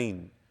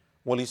عَيْنَيْنِ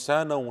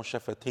وَلِسَانًا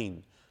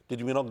وَشَفَتَيْنِ.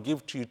 Did we not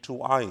give to you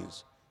 2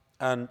 eyes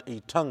and a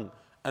tongue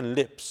and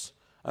lips?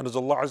 And as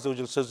Allah Azza wa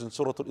Jalla says in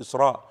Surah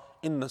Al-Isra,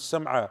 إِنَّ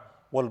السَّمْعَ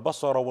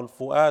وَالْبَصَرَ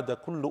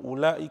وَالْفُؤَادَ كُلُّ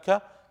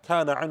أُولَٰئِكَ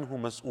كَانَ عَنْهُ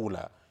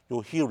مَسْئُولًا.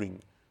 Your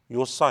hearing,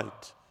 your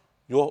sight,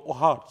 your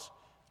heart,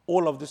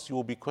 all of this you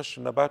will be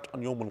questioned about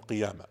on Yawm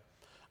al-Qiyamah.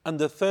 And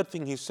the third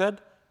thing he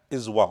said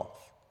is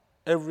wealth.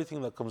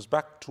 Everything that comes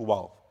back to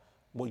wealth.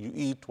 What you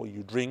eat, what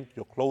you drink,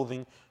 your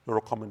clothing, your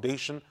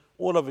accommodation,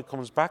 all of it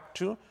comes back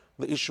to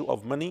the issue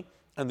of money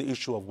and the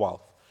issue of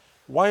wealth.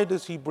 Why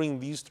does he bring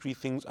these 3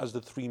 things as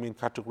the 3 main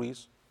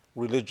categories?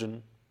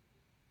 Religion,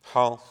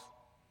 health,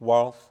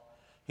 wealth.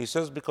 He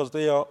says because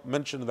they are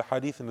mentioned in the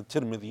hadith in the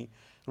Tirmidhi,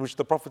 in which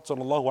the Prophet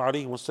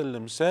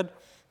ﷺ said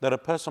that a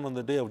person on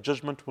the Day of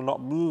Judgment will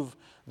not move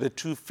their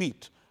 2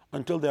 feet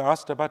until they are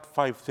asked about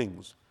 5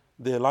 things: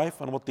 their life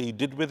and what they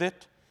did with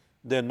it,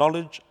 their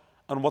knowledge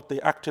and what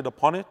they acted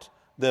upon it,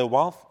 their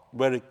wealth,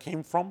 where it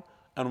came from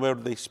and where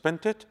they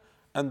spent it,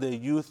 and their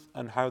youth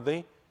and how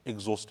they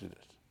exhausted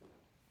it.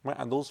 Right?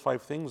 And those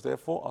 5 things,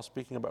 therefore, are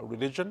speaking about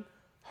religion,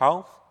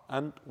 health,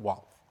 and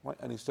wealth. Right?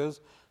 And he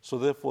says, so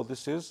therefore,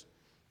 this is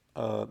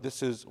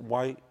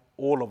why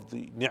all of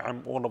the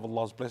ni'am, all of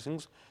Allah's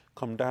blessings,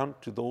 come down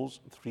to those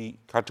 3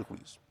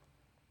 categories.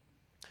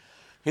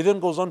 He then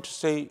goes on to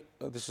say,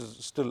 this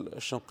is still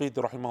Shanqiti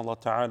rahimahullah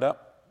ta'ala,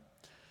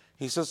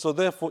 he says, so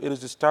therefore it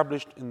is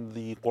established in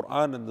the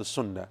Quran and the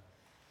Sunnah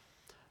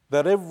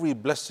that every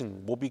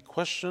blessing will be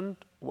questioned,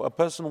 a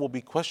person will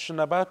be questioned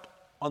about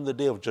on the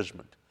Day of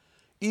Judgment.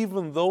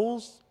 Even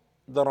those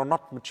that are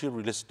not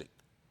materialistic.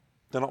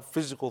 They're not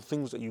physical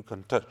things that you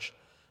can touch,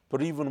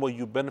 but even what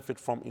you benefit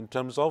from in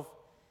terms of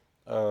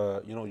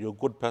your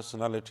good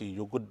personality,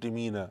 your good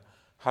demeanor,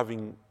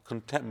 having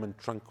contentment,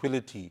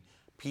 tranquility,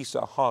 peace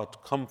at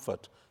heart,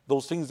 comfort,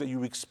 those things that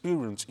you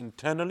experience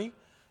internally,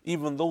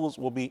 even those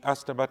will be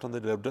asked about on the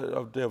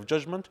Day of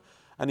Judgment.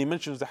 And he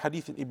mentions the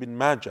hadith in Ibn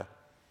Majah,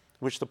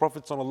 which the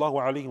Prophet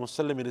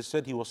ﷺ, it is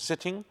said, he was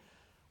sitting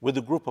with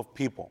a group of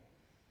people.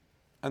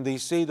 And they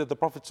say that the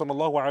Prophet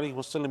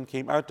ﷺ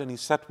came out and he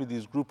sat with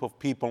this group of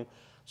people.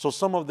 So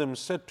some of them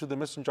said to the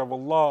Messenger of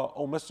Allah,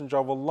 O Messenger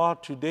of Allah,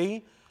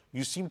 today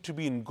you seem to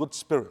be in good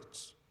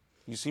spirits.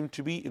 You seem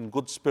to be in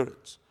good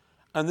spirits.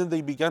 And then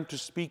they began to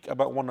speak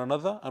about one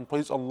another and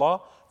praise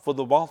Allah for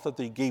the wealth that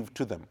they gave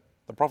to them.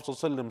 The Prophet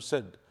ﷺ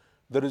said,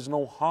 there is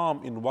no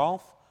harm in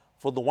wealth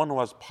for the one who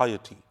has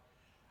piety.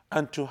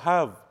 And to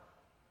have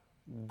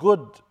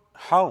good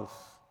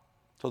health,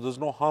 so there's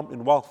no harm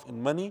in wealth,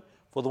 in money,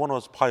 for the one who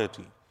has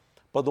piety.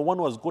 But the one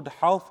who has good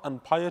health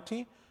and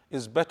piety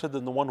is better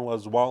than the one who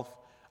has wealth.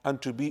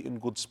 And to be in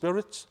good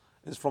spirits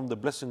is from the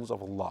blessings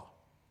of Allah.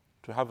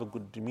 To have a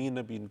good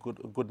demeanor, be in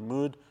a good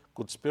mood,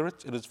 good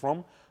spirits, it is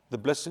from the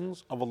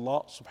blessings of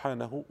Allah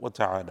subhanahu wa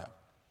ta'ala.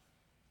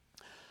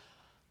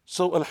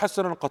 So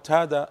Al-Hasan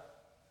al-Qatada,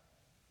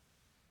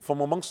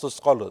 from amongst the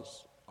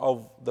scholars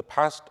of the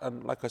past,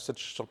 and like I said,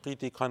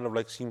 Shanqiti kind of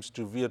like seems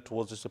to veer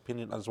towards this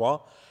opinion as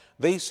well.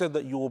 They said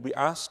that you will be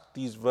asked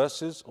these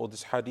verses or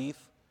this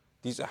hadith,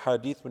 these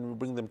ahadith, when we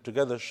bring them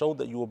together, show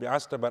that you will be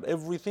asked about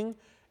everything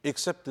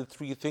except the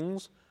 3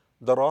 things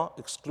that are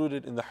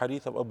excluded in the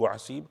hadith of Abu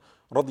Asib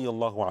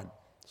radiyallahu anh.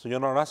 So you're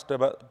not asked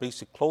about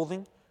basic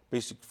clothing,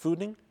 basic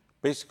food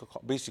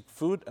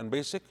and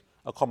basic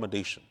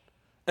accommodation.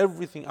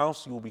 Everything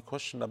else you will be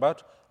questioned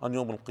about on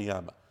Yawm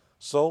al-Qiyamah.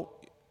 So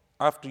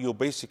after your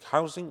basic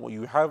housing, what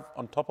you have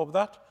on top of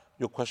that,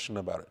 you're questioned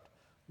about it.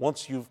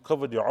 Once you've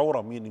covered your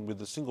awrah, meaning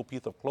with a single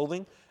piece of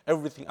clothing,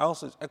 everything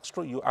else is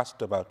extra, you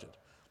asked about it.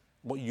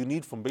 What you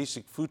need from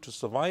basic food to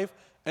survive,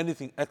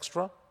 anything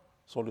extra,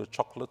 so all your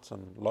chocolates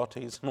and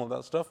lattes and all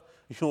that stuff,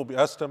 you will be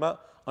asked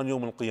about on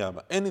Yawm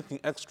al-Qiyamah. Anything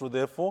extra,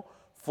 therefore,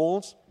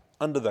 falls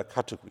under that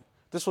category.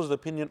 This was the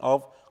opinion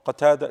of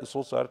Qatada. It's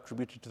also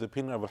attributed to the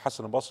opinion of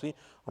Al-Hasan al-Basri,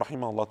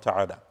 rahimahullah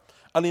ta'ala.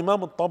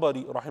 Al-Imam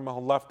al-Tabari,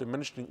 rahimahullah, after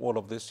mentioning all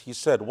of this, he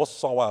said,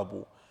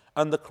 وَالصَّوَابُ,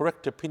 and the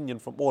correct opinion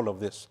from all of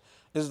this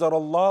is that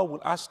Allah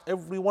will ask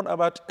everyone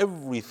about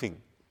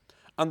everything.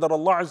 And that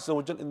Allah Azza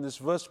wa Jal in this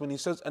verse, when He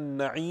says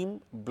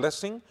an-na'im,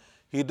 blessing,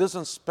 He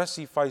doesn't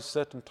specify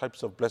certain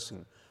types of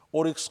blessing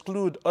or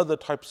exclude other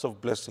types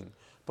of blessing,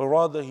 but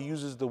rather He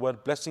uses the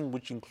word blessing,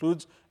 which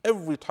includes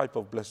every type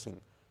of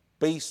blessing,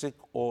 basic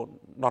or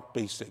not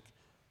basic,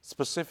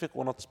 specific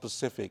or not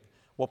specific,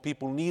 what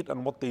people need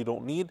and what they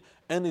don't need.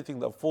 Anything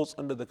that falls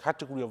under the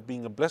category of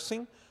being a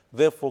blessing,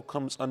 therefore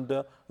comes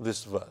under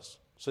this verse.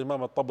 So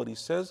Imam al-Tabari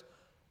says,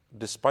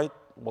 despite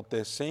what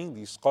they're saying,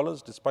 these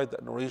scholars, despite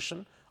that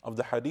narration of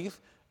the hadith,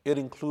 it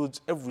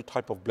includes every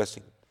type of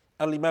blessing.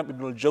 Al-Imam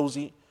Ibn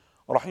al-Jawzi,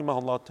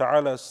 rahimahullah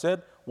ta'ala,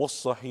 said,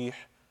 was-sahih,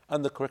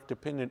 and the correct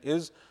opinion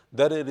is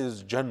that it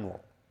is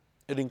general.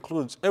 It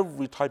includes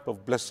every type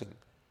of blessing.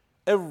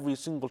 Every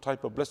single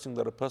type of blessing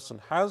that a person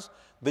has,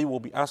 they will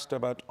be asked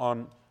about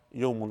on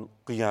Yawm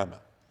al-Qiyamah.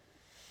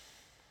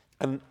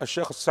 And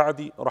Shaykh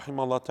al-Sa'di,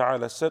 rahimahullah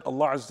ta'ala, said,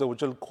 Allah Azza wa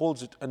Jal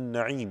calls it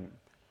an-na'im,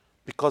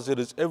 because it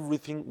is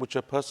everything which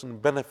a person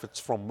benefits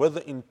from,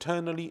 whether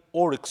internally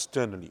or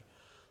externally.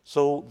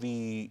 So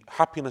the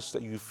happiness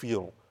that you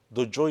feel,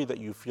 the joy that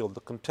you feel,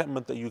 the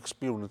contentment that you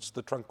experience,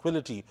 the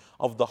tranquility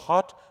of the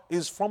heart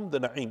is from the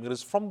na'im. It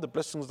is from the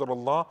blessings that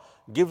Allah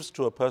gives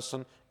to a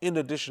person, in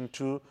addition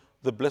to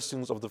the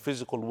blessings of the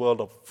physical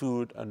world of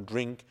food and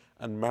drink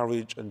and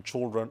marriage and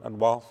children and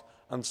wealth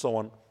and so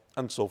on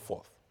and so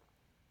forth.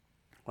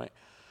 Right.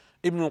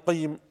 Ibn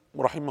al-Qayyim,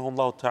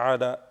 rahimahullah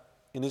ta'ala,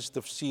 in his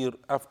tafsir,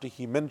 after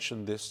he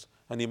mentioned this,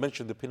 and he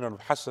mentioned the opinion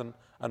of Hasan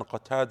and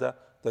Qatada,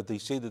 that they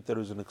say that there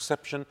is an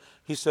exception,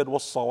 he said,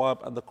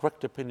 was-sawab, and the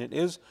correct opinion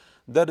is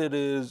that it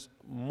is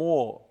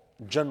more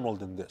general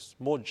than this,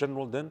 more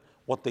general than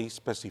what they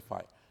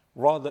specify.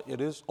 Rather, it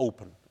is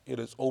open. It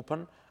is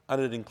open,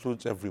 and it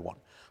includes everyone.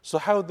 So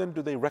how then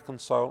do they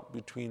reconcile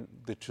between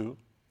the two?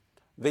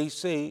 They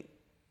say,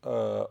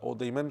 or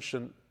they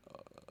mention,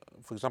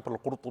 for example,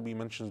 Al-Qurtubi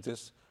mentions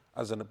this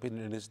as an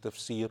opinion in his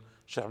tafsir,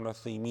 Shaykh ibn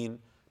Uthaymeen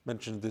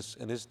mentions this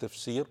in his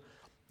tafsir.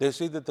 They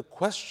say that the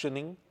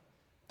questioning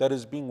that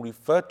is being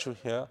referred to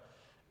here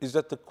is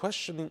that the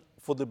questioning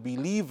for the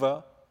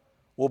believer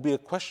will be a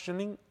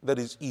questioning that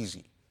is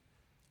easy.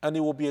 And it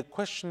will be a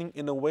questioning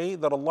in a way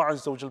that Allah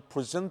Azza wa Jal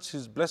presents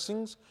His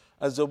blessings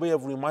as a way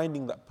of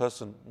reminding that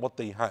person what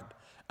they had.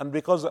 And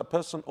because that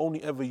person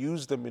only ever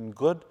used them in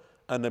good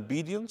and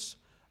obedience,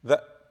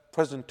 that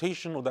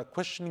presentation or that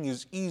questioning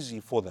is easy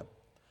for them.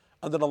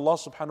 And then Allah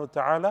subhanahu wa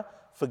ta'ala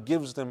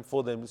forgives them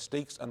for their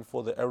mistakes and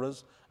for their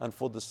errors and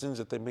for the sins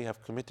that they may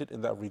have committed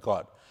in that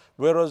regard.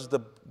 Whereas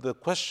the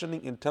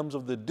questioning in terms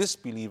of the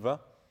disbeliever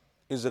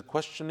is a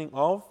questioning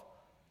of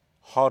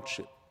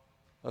hardship,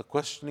 a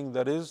questioning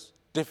that is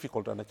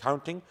difficult, an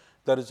accounting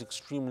that is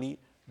extremely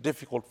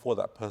difficult for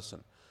that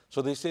person.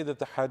 So they say that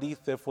the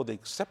hadith, therefore, the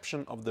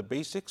exception of the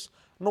basics,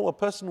 no, a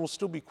person will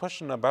still be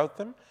questioned about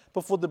them,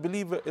 but for the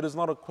believer, it is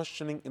not a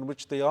questioning in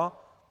which they are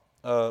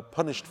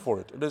punished for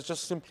it. It is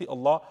just simply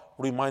Allah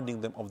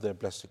reminding them of their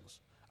blessings.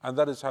 And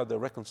that is how they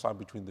reconcile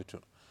between the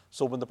two.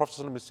 So when the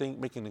Prophet ﷺ is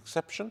saying, making an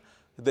exception,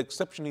 the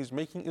exception he's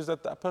making is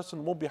that that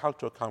person won't be held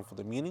to account for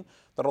the meaning,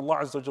 that Allah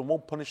Azza wa Jalla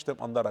won't punish them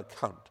on that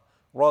account.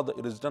 Rather,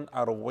 it is done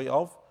out of way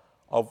of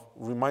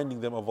reminding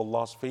them of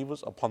Allah's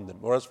favors upon them.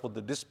 Whereas for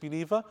the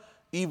disbeliever,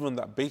 even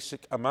that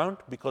basic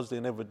amount, because they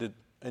never did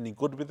any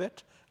good with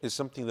it, is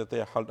something that they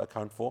are held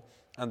account for.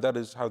 And that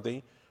is how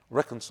they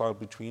reconcile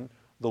between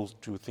those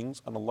two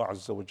things. And Allah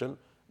Azza wa Jal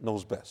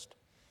knows best.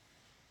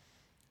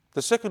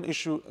 The second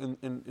issue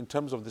in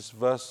terms of this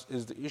verse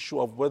is the issue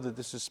of whether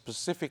this is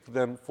specific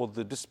then for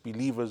the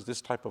disbelievers, this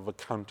type of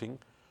accounting,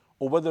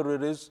 or whether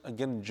it is,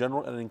 again,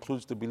 general and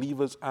includes the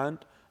believers and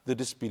the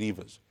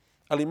disbelievers.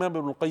 Al-Imam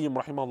Ibn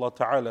Qayyim rahimahullah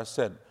ta'ala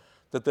said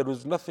that there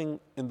is nothing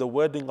in the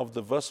wording of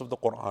the verse of the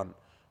Quran,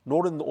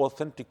 nor in the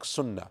authentic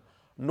sunnah,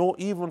 nor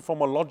even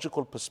from a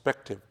logical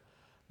perspective,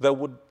 that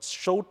would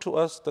show to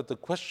us that the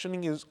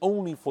questioning is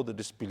only for the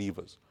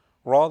disbelievers.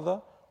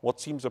 Rather, what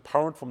seems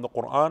apparent from the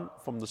Quran,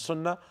 from the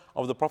Sunnah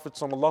of the Prophet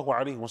sallallahu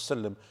alaihi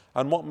wasallam,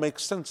 and what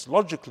makes sense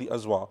logically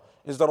as well,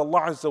 is that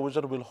Allah Azza wa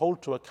Jalla will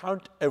hold to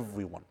account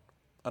everyone,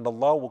 and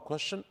Allah will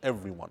question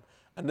everyone,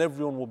 and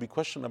everyone will be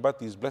questioned about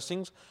these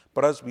blessings.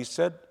 But as we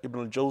said, Ibn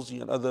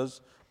al-Jawzi and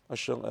others,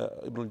 Ibn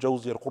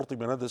al-Jawzi,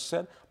 al-Qurtubi and others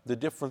said, the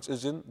difference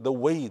is in the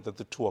way that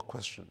the two are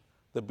questioned.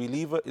 The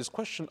believer is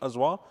questioned as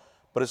well,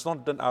 but it's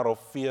not done out of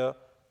fear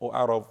or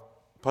out of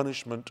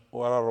punishment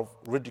or out of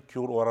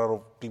ridicule or out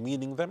of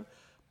demeaning them.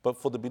 But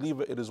for the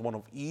believer, it is one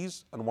of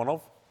ease and one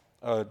of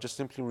just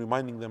simply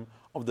reminding them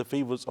of the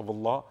favors of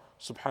Allah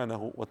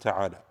subhanahu wa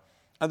ta'ala.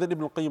 And then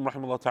Ibn al-Qayyim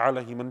rahimahullah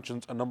ta'ala, he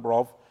mentions a number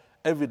of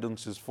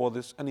evidences for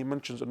this, and he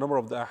mentions a number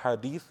of the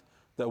ahadith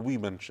that we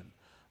mentioned.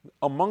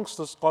 Amongst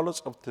the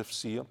scholars of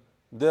tafsir,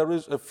 there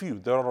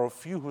are a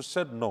few who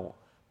said no,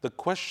 the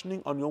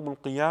questioning on Yawm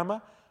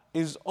al-Qiyamah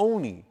is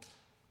only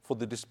for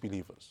the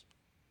disbelievers.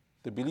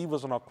 The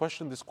believers are not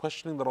questioned. This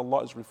questioning that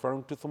Allah is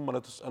referring to, ثُمَّ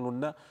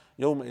لَتُسْأَلُنَّ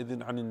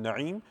يَوْمَئِذٍ عَنِ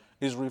النَّعِيمِ,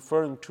 is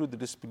referring to the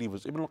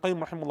disbelievers. Ibn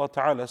al-Qayyim rahimahullah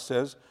ta'ala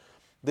says,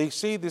 they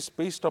say this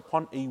based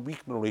upon a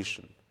weak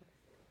narration.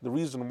 The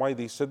reason why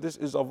they said this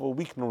is of a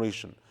weak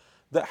narration.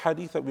 That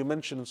hadith that we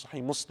mentioned in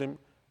Sahih Muslim,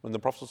 when the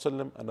Prophet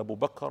ﷺ and Abu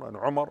Bakr and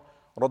Umar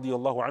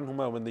radiyallahu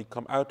anhuma, when they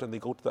come out and they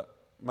go to that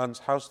man's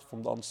house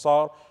from the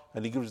Ansar,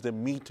 and he gives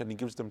them meat and he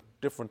gives them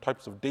different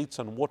types of dates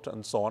and water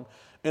and so on.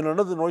 In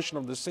another narration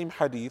of the same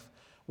hadith,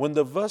 when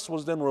the verse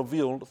was then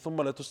revealed, ثُمَّ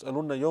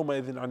لَتُسْأَلُنَّ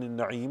يَوْمَئِذٍ عَنِ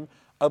النَّعِيمِ,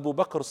 Abu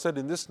Bakr said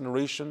in this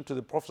narration to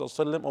the Prophet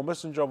ﷺ, O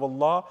Messenger of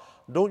Allah,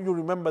 don't you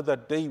remember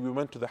that day we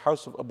went to the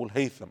house of Abu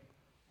Haytham,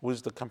 who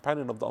is the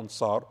companion of the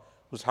Ansar,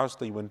 whose house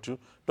they went to?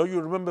 Don't you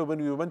remember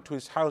when we went to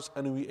his house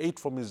and we ate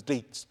from his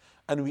dates,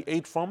 and we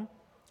ate from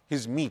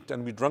his meat,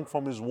 and we drank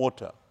from his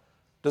water?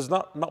 Is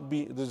that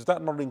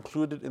not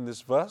included in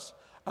this verse?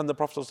 And the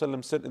Prophet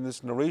ﷺ said in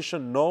this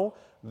narration, no,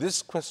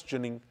 this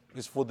questioning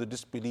is for the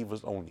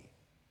disbelievers only.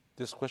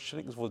 This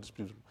questioning is for the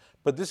disbelievers.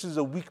 But this is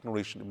a weak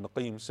narration. Ibn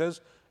Qayyim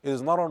says it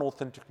is not an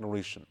authentic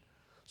narration.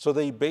 So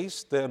they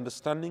base their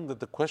understanding that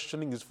the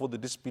questioning is for the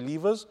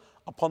disbelievers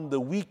upon the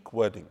weak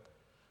wording.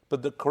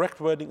 But the correct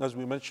wording, as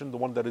we mentioned, the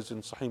one that is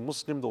in Sahih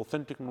Muslim, the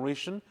authentic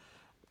narration,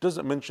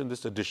 doesn't mention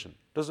this addition.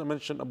 Doesn't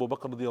mention Abu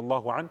Bakr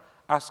radiallahu anh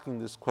asking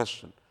this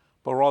question.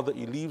 But rather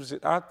he leaves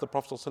it at the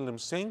Prophet ﷺ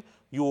saying,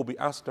 you will be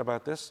asked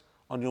about this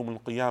on Yawm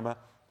al-Qiyamah,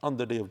 on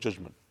the Day of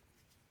Judgment.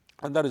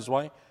 And that is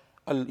why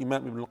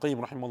Al-Imam Ibn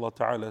al-Qayyim rahimahullah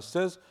ta'ala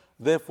says,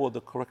 therefore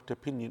the correct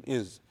opinion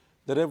is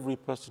that every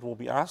person will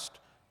be asked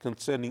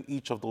concerning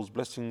each of those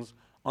blessings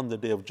on the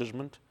Day of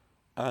Judgment,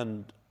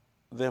 and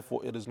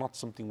therefore it is not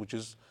something which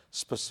is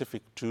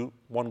specific to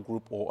one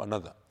group or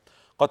another.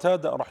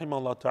 Qatada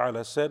rahimahullah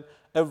ta'ala said,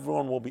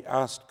 everyone will be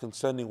asked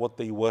concerning what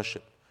they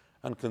worship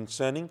and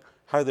concerning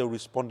how they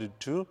responded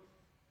to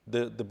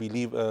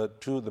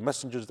the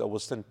messengers that were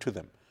sent to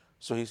them.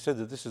 So he said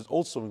that this is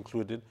also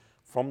included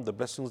from the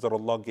blessings that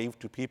Allah gave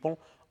to people.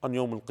 On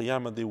Yawm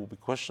al-Qiyamah, they will be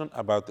questioned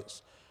about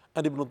this.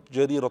 And Ibn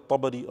Jarir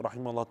al-Tabari,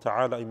 rahimahullah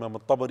ta'ala, Imam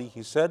al-Tabari,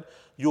 he said,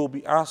 you will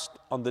be asked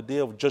on the Day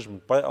of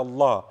Judgment by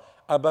Allah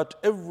about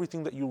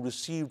everything that you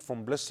received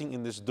from blessing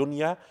in this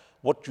dunya,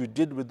 what you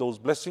did with those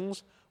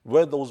blessings,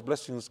 where those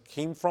blessings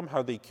came from,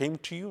 how they came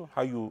to you,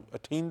 how you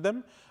attained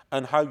them,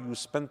 and how you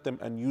spent them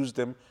and used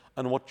them,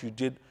 and what you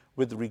did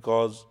with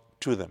regards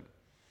to them.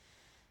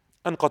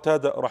 And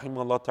Qatada,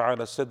 rahimahullah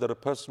ta'ala, said that a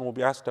person will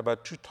be asked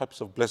about two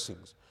types of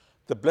blessings.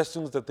 The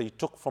blessings that they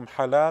took from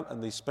halal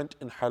and they spent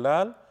in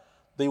halal,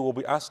 they will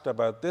be asked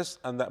about this,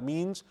 and that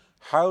means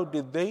how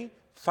did they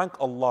thank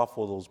Allah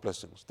for those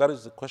blessings? That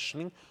is the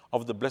questioning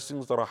of the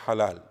blessings that are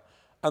halal.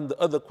 And the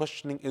other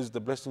questioning is the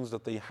blessings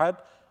that they had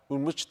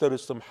in which there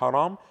is some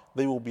haram,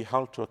 they will be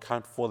held to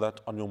account for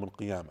that on Yawm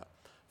al-Qiyamah.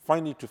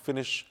 Finally, to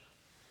finish,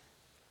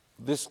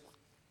 this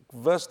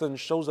verse then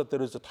shows that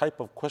there is a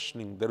type of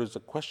questioning. There is a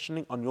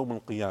questioning on Yawm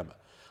al-Qiyamah.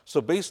 So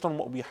based on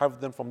what we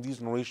have then from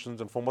these narrations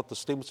and from what the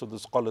statements of the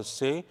scholars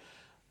say,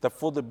 that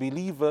for the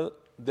believer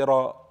there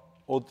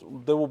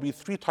will be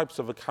three types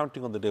of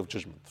accounting on the Day of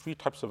Judgment. Three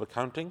types of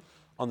accounting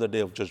on the Day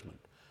of Judgment.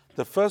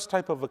 The first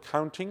type of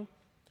accounting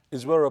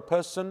is where a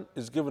person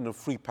is given a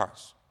free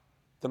pass.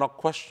 They're not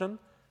questioned,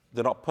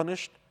 they're not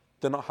punished,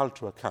 they're not held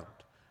to account.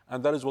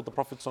 And that is what the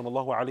Prophet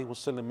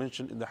ﷺ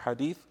mentioned in the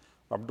hadith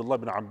of Abdullah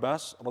ibn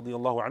Abbas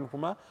radiallahu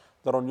anhuma,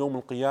 that on Yawm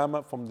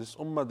al-Qiyamah from this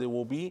ummah there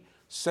will be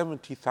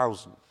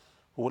 70,000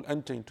 who will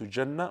enter into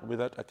Jannah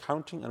without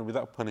accounting and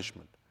without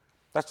punishment.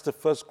 That's the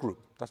first group,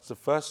 that's the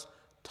first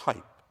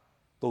type.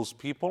 Those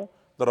people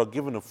that are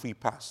given a free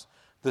pass.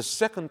 The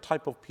second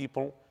type of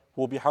people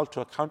who will be held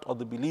to account are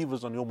the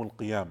believers on Yawm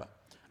al-Qiyamah.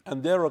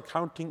 And their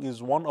accounting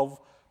is one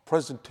of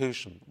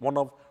presentation, one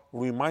of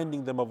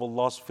reminding them of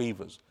Allah's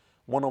favors,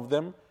 one of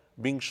them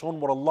being shown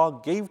what Allah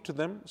gave to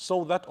them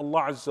so that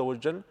Allah Azza wa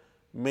Jal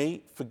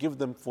may forgive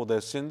them for their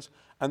sins.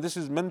 And this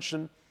is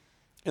mentioned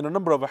in a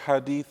number of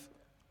hadith,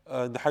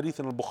 the hadith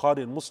in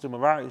al-Bukhari and Muslim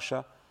of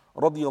Aisha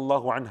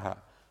radiyallahu anha.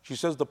 She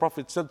says the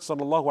Prophet said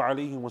sallallahu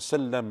alayhi wa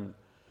sallam,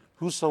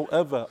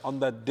 whosoever on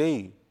that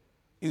day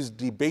is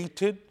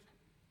debated,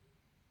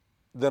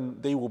 then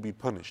they will be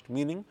punished.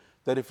 Meaning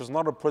that if it's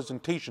not a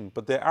presentation,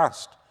 but they're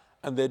asked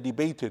and they're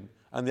debated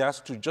and they're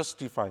asked to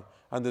justify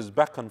and there's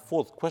back and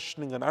forth,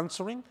 questioning and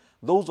answering,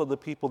 those are the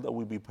people that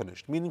will be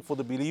punished. Meaning for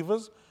the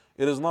believers,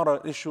 it is not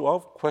an issue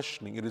of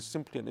questioning, it is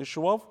simply an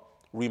issue of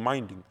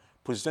reminding,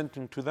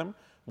 presenting to them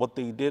what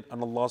they did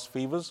and Allah's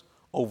favors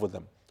over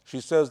them. She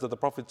says that the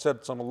Prophet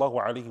said,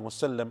 sallallahu alaihi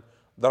wasallam,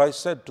 that I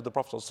said to the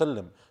Prophet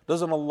ﷺ,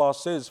 doesn't Allah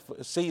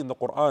say in the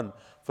Quran,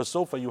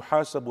 فَسَوْفَ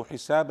يُحَاسَبُ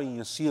حِسَابًا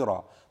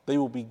يَسِيرًا, they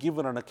will be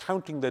given an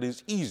accounting that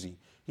is easy.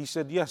 He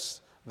said,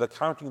 yes, the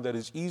accounting that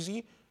is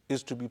easy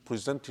is to be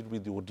presented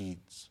with your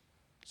deeds.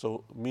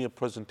 So mere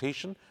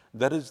presentation,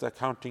 that is the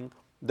accounting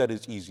that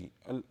is easy.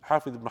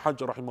 Al-Hafidh ibn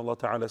Hajar rahimahullah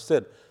ta'ala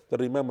said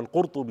that Imam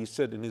al-Qurtubi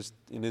said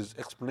in his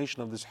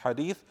explanation of this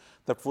hadith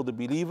that for the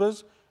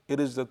believers, it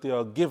is that they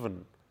are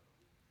given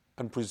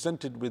and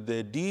presented with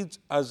their deeds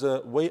as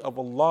a way of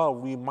Allah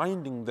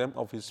reminding them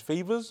of His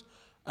favors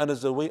and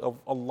as a way of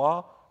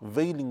Allah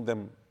veiling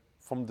them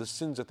from the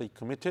sins that they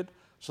committed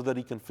so that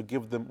He can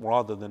forgive them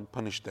rather than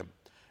punish them.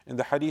 In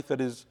the hadith that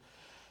is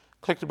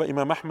collected by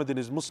Imam Ahmad in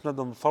his Musnad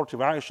on the authority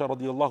of Aisha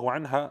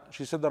radiallahu anha,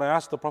 she said that I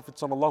asked the Prophet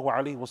sallallahu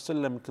alaihi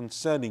wasallam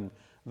concerning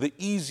the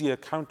easy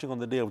accounting on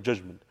the Day of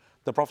Judgment.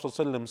 The Prophet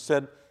sallallahu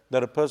said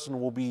that a person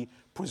will be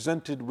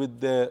presented with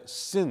their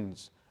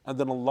sins and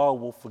then Allah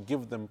will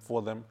forgive them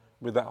for them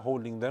without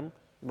holding them,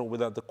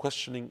 without the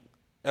questioning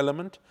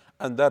element,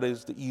 and that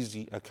is the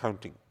easy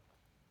accounting.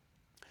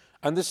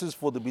 And this is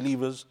for the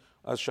believers,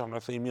 as Shaykh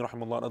al-Uthaymeen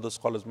rahimahullah and other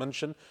scholars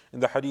mentioned in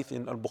the hadith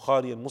in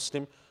al-Bukhari and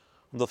Muslim,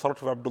 on the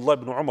authority of Abdullah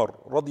ibn Umar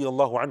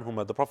radiyallahu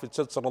anhuma, the Prophet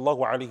said sallallahu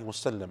alayhi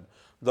wasallam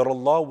that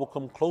Allah will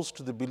come close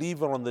to the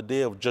believer on the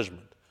Day of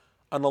Judgment,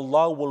 and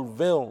Allah will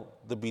veil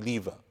the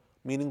believer,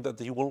 meaning that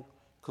He will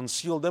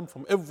conceal them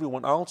from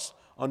everyone else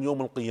on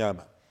Yawm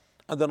al-Qiyamah.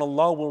 And then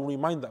Allah will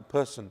remind that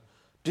person,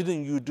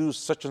 didn't you do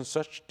such and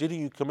such? Didn't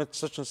you commit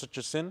such and such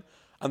a sin?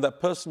 And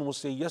that person will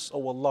say, yes,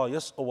 O Allah,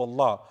 yes, O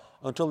Allah,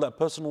 until that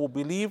person will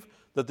believe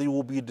that they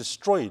will be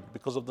destroyed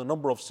because of the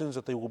number of sins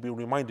that they will be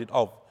reminded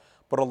of.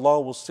 But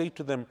Allah will say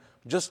to them,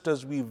 just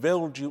as we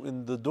veiled you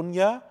in the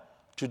dunya,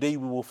 today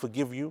we will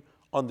forgive you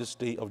on this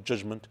Day of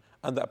Judgment.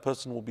 And that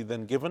person will be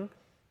then given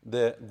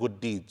their good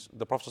deeds.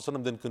 The Prophet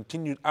ﷺ then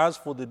continued, as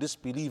for the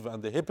disbeliever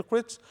and the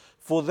hypocrites,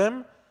 for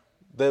them,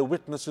 their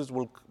witnesses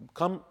will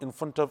come in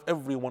front of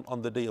everyone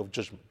on the Day of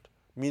Judgment,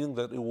 meaning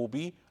that it will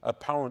be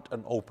apparent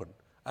and open.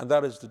 And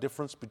that is the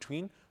difference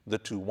between the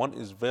two. One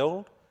is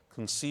veiled,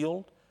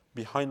 concealed,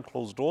 behind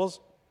closed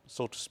doors,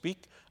 so to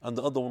speak, and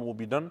the other one will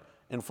be done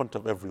in front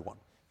of everyone.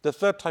 The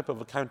third type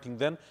of accounting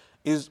then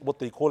is what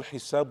they call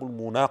hisabul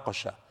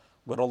munaqasha,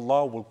 where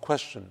Allah will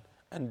question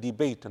and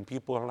debate and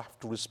people will have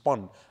to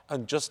respond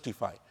and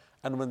justify.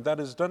 And when that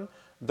is done,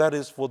 that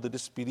is for the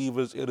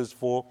disbelievers, it is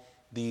for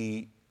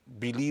the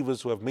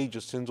believers who have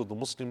major sins, or the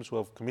Muslims who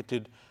have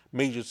committed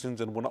major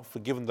sins and were not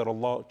forgiven, that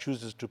Allah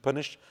chooses to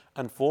punish,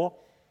 and for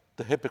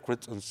the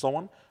hypocrites and so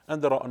on.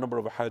 And there are a number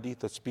of hadith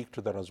that speak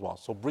to that as well.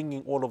 So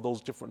bringing all of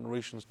those different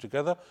narrations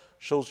together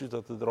shows you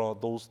that there are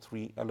those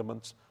three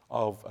elements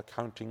of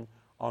accounting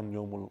on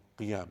Yawmul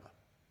Qiyamah.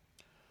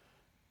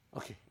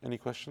 Okay, any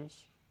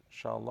questions?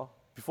 Inshallah.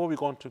 Before we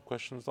go on to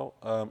questions though,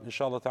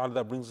 inshallah ta'ala,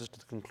 that brings us to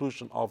the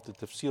conclusion of the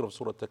tafsir of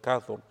Surah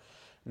Takathur.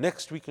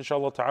 Next week,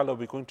 inshallah ta'ala,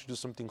 we're going to do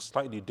something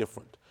slightly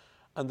different.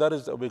 And that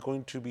is that we're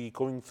going to be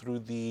going through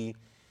the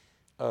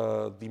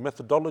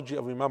methodology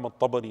of Imam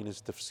al-Tabari in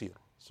his tafsir.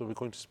 So we're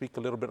going to speak a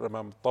little bit about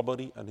Imam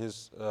al-Tabari and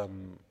his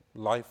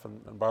life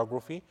and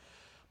biography.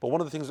 But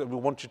one of the things that we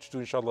wanted to do,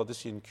 inshallah,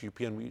 this year in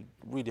QP, and we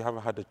really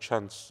haven't had a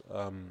chance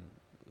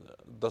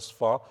thus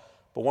far,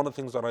 but one of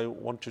the things that I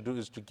want to do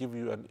is to give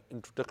you an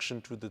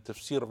introduction to the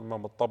tafsir of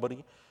Imam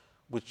al-Tabari,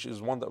 which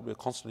is one that we're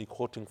constantly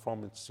quoting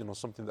from. It's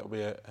something that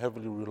we're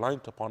heavily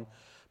reliant upon.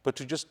 But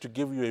to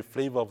give you a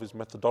flavor of his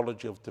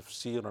methodology of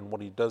tafsir and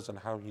what he does and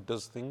how he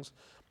does things.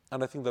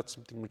 And I think that's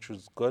something which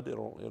is good.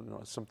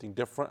 It's something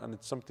different, and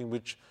it's something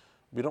which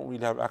we don't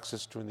really have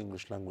access to in the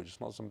English language. It's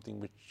not something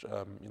which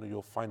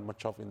you'll find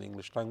much of in the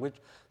English language.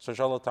 So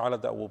inshallah ta'ala,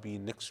 that will be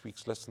next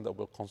week's lesson that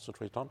we'll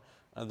concentrate on.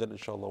 And then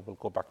inshallah we'll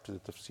go back to the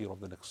tafsir of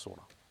the next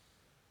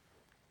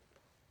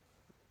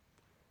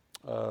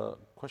surah.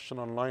 Question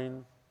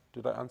online.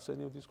 Did I answer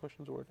any of these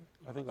questions already?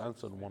 I think I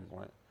answered one,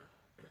 right?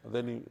 Are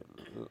there any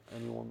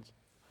ones?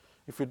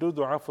 If we do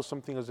dua for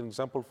something as an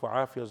example for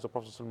afiyah, as the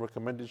Prophet ﷺ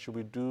recommended, should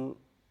we do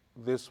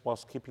this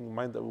whilst keeping in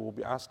mind that we will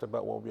be asked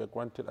about what we are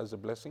granted as a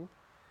blessing?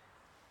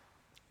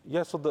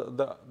 Yeah, so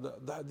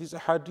these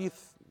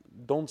hadith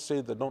don't say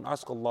that don't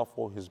ask Allah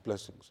for His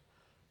blessings,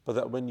 but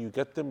that when you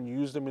get them, you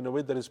use them in a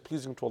way that is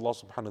pleasing to Allah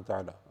subhanahu wa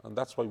ta'ala. And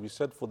that's why we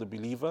said for the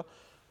believer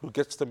who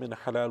gets them in a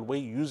halal way,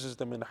 uses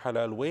them in a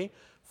halal way,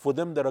 for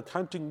them their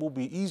accounting will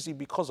be easy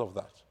because of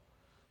that.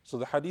 So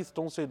the hadith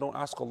don't say don't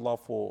ask Allah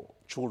for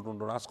children,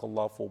 don't ask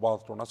Allah for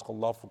wealth, don't ask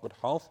Allah for good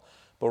health,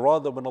 but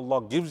rather when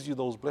Allah gives you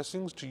those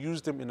blessings, to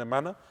use them in a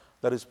manner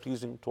that is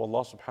pleasing to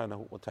Allah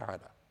subhanahu wa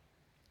ta'ala.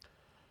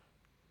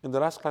 In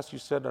the last class you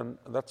said, and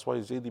that's why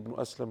Zayd ibn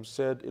Aslam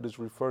said it is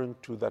referring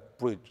to that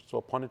bridge. So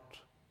upon it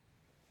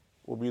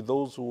will be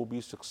those who will be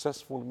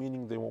successful,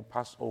 meaning they won't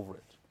pass over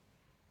it.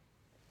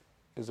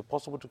 Is it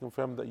possible to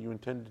confirm that you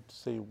intended to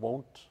say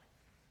won't?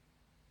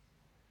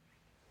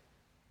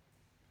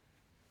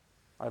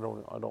 I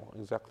don't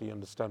exactly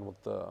understand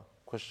what the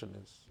question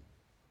is.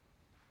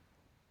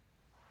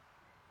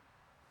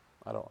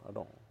 I don't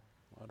know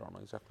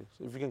exactly.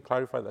 So if you can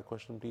clarify that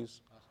question,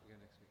 please. Ask again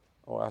next week.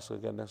 Or ask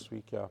again next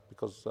week, yeah.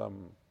 Because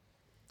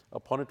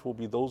upon it will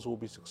be those who will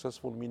be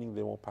successful, meaning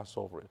they won't pass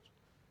over it.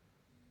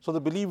 So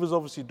the believers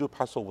obviously do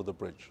pass over the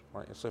bridge,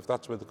 right? So if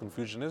that's where the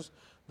confusion is,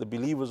 the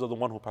believers are the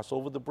one who pass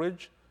over the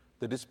bridge,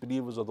 the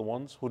disbelievers are the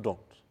ones who don't.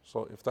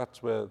 So if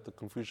that's where the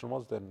confusion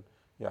was, then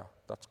yeah,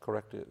 that's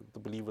correct. The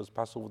believers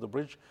pass over the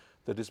bridge,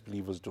 the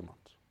disbelievers do not.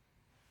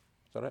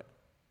 Is that right?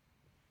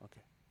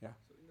 Okay, yeah.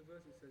 So in the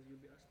verse it says you'll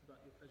be asked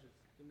about your pleasures.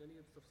 In any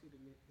of the tafsir,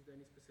 is there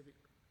any specific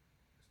as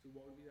to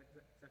what will be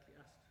exactly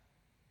asked?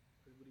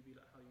 Would it be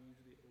like how you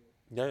used it, or?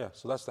 Yeah.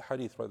 So that's the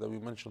hadith, right, that we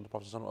mentioned. The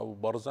Prophet Abu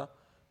Barza,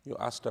 you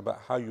asked about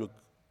how you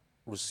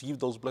received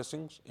those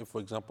blessings. If, for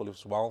example, if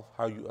it's wealth,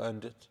 how you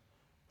earned it,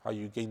 how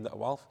you gained that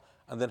wealth,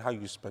 and then how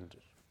you spent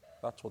it.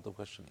 That's what the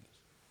question is.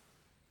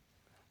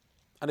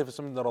 And if it's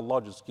something that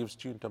Allah just gives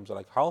to you in terms of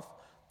like health,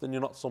 then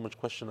you're not so much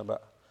question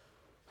about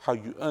how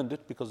you earned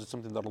it, because it's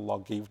something that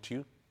Allah gave to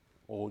you,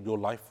 or your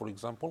life, for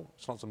example.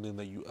 It's not something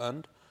that you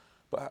earned,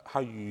 but how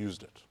you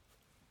used it.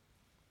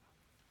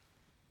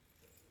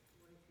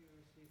 What if you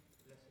receive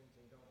blessings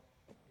and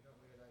you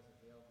don't realize that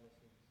they are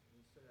blessings? Are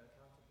you still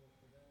accountable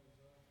for them as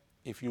well?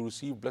 If you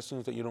receive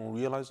blessings that you don't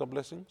realize are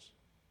blessings,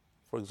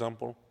 for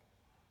example,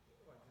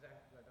 Well,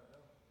 exactly, I don't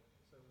know.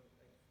 So, like,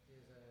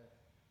 there's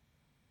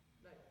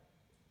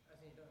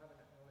as in you don't haven't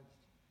acknowledged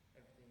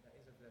everything that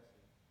is a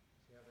blessing.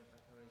 So you haven't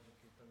acknowledged if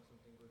you've done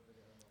something good with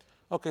it or not.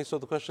 okay, so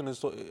the question is,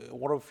 so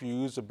what if you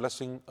use a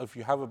blessing, if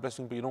you have a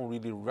blessing but you don't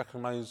really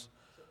recognize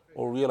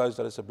or realize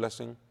that it's a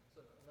blessing?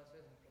 So Allah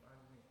says in the Quran,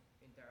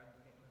 in ta'addu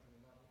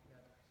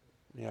ni'matillahi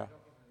so Yeah. you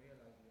don't even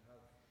realize you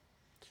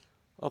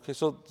have. Okay,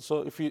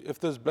 so if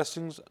there's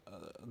blessings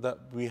that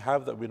we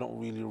have that we don't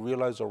really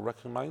realize or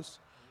recognize,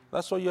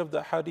 that's why you have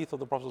the hadith of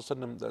the Prophet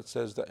ﷺ that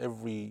says that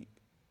every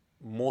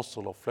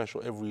morsel of flesh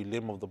or every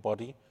limb of the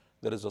body,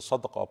 there is a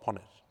sadaqah upon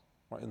it,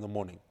 right, in the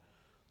morning.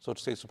 So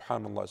to say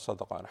Subhanallah is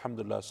sadaqah,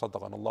 Alhamdulillah is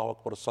sadaqah, and Allahu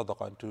Akbar is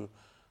sadaqah, and to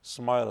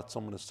smile at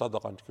someone is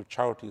sadaqah, and to give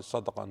charity is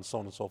sadaqah, and so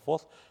on and so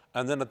forth.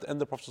 And then at the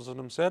end the Prophet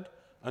ﷺ said,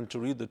 and to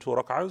read the 2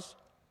 rak'ahs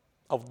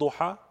of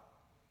duha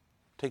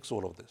takes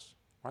all of this,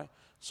 right?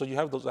 So you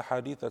have those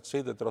ahadith that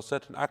say that there are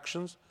certain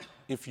actions,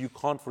 if you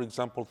can't, for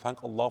example,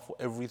 thank Allah for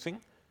everything,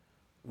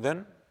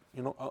 then,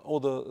 all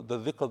the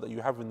dhikr that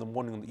you have in the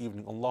morning and the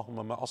evening,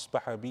 Allahumma ma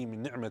asbaha bi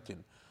min ni'matin,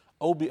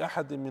 aw bi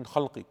ahadin min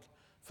khalqik,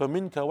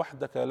 فمنك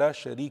وحدك لا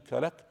شريك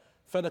لك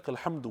فلك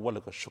الحمد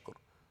ولك الشكر.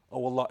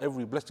 oh Allah,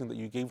 every blessing that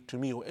you gave to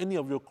me or any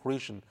of your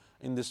creation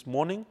in this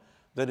morning,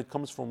 then it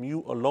comes from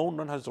you alone.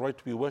 None has the right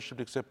to be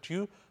worshipped except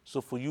you. So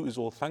for you is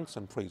all thanks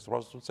and praise. The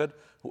Prophet said,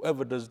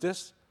 whoever does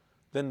this,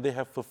 then they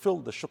have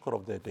fulfilled the shukr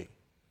of their day,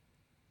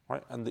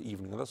 right? And the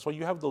evening. And that's why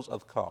you have those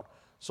adhkar.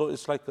 So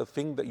it's like a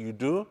thing that you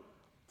do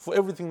for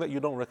everything that you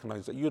don't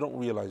recognize, that you don't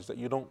realize, that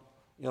you don't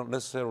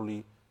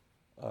necessarily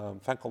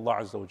thank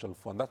Allah Azza wa Jal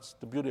for. And that's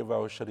the beauty of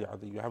our Sharia,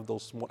 that you have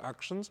those small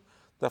actions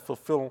that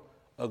fulfill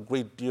a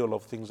great deal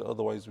of things that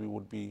otherwise we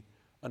would be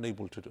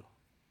unable to do.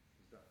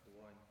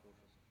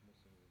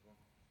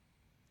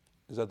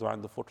 Is that dua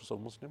in the fortress of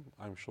Muslim?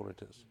 I'm sure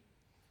it is.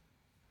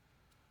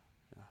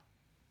 Yeah.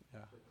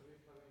 Yeah. So can we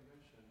finally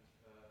mention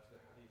to the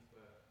hadith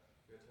where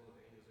we are told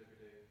that the angels every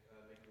day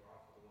make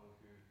dua for the one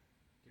who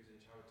gives in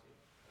charity,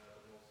 but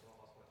then also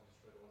ask Allah to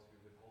destroy the ones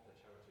who withhold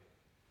their charity.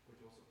 Would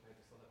you also play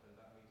the sadaqah in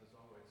that means as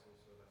well, where it's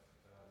also that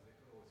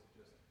zikr, or is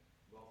it just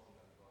wealth in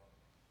that regard?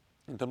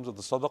 In terms of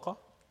the sadaqah?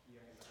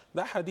 Yeah, exactly.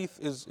 That hadith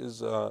is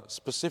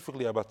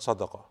specifically about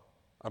sadaqah,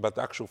 about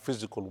the actual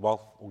physical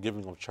wealth or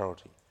giving of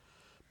charity.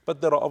 But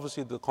there are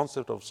obviously the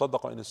concept of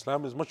sadaqah in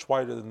Islam is much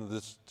wider than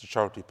the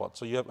charity part.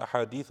 So you have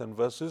ahadith and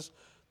verses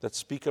that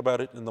speak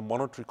about it in the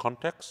monetary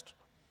context,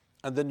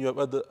 and then you have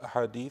other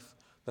ahadith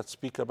that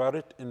speak about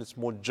it in its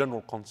more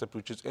general concept,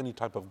 which is any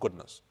type of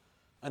goodness.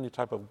 Any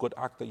type of good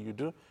act that you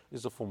do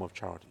is a form of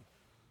charity.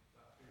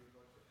 That we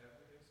regard to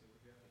every day, so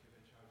we have to give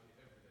in charity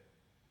every day.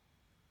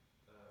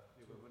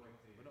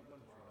 But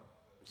not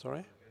monetary.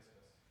 Sorry?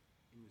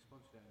 In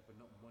response to that, but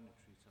not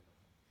monetary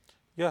sadaqah.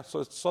 Yeah, so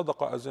it's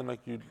sadaqah as in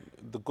like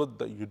the good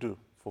that you do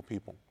for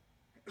people.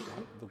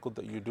 The good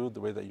that you do, the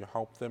way that you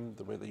help them,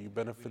 the way that you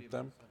benefit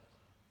them.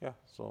 Yeah,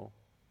 so.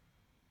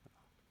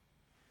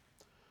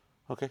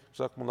 Okay,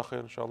 jazakumullah khair,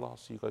 inshallah. I'll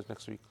see you guys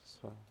next week.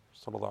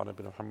 Sallallahu ala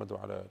nabiyina Muhammad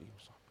wa ala alihi wa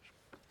sahbihi.